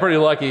like I'm pretty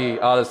lucky,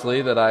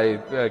 honestly, that I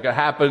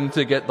happened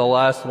to get the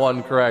last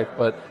one correct.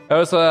 But that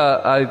was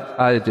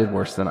I did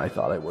worse than I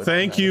thought I would.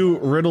 Thank you,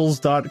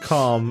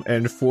 riddles.com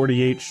and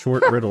 48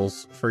 short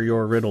riddles for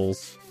your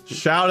riddles.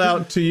 Shout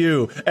out to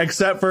you,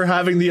 except for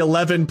having the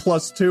 11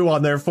 plus 2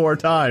 on there 4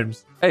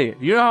 times. Hey,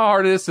 you know how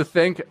hard it is to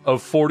think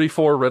of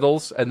 44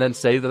 riddles and then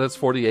say that it's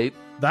 48?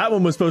 That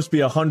one was supposed to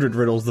be 100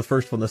 riddles, the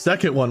first one. The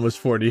second one was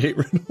 48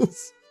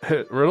 riddles.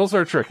 Riddles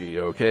are tricky,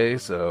 okay?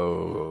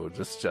 So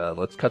just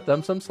let's cut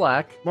them some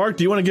slack. Mark,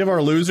 do you want to give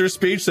our loser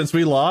speech since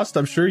we lost?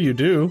 I'm sure you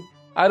do.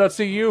 I don't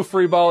see you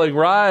freeballing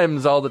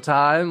rhymes all the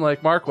time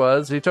like Mark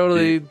was. He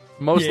totally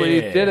mostly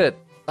did it.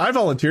 I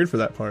volunteered for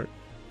that part.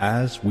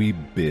 As we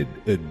bid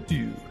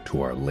adieu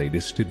to our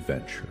latest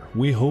adventure,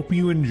 we hope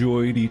you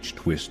enjoyed each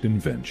twist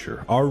and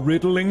venture. Our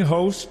riddling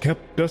host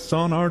kept us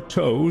on our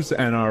toes,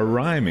 and our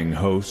rhyming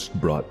host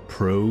brought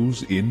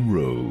prose in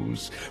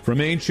rows.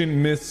 From ancient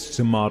myths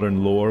to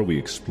modern lore, we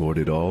explored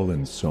it all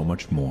and so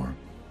much more.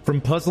 From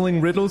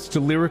puzzling riddles to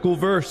lyrical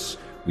verse,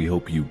 we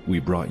hope we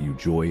brought you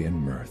joy and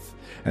mirth.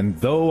 And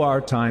though our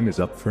time is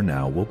up for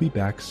now, we'll be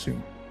back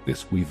soon.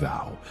 This we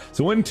vow.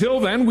 So until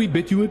then, we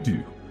bid you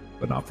adieu.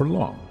 But not for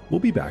long. We'll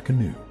be back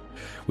anew,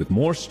 with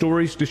more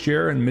stories to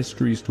share and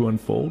mysteries to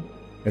unfold,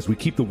 as we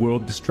keep the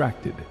world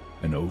distracted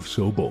and oh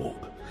so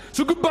bold.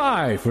 So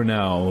goodbye for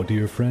now,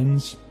 dear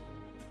friends.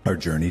 Our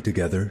journey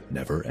together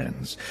never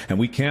ends, and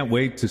we can't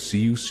wait to see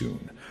you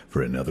soon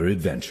for another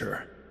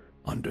adventure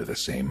under the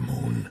same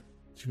moon.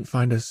 You can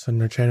find us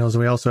on our channels.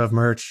 We also have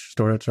merch,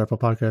 store at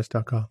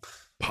sharplepodcast.com.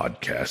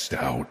 Podcast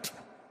out.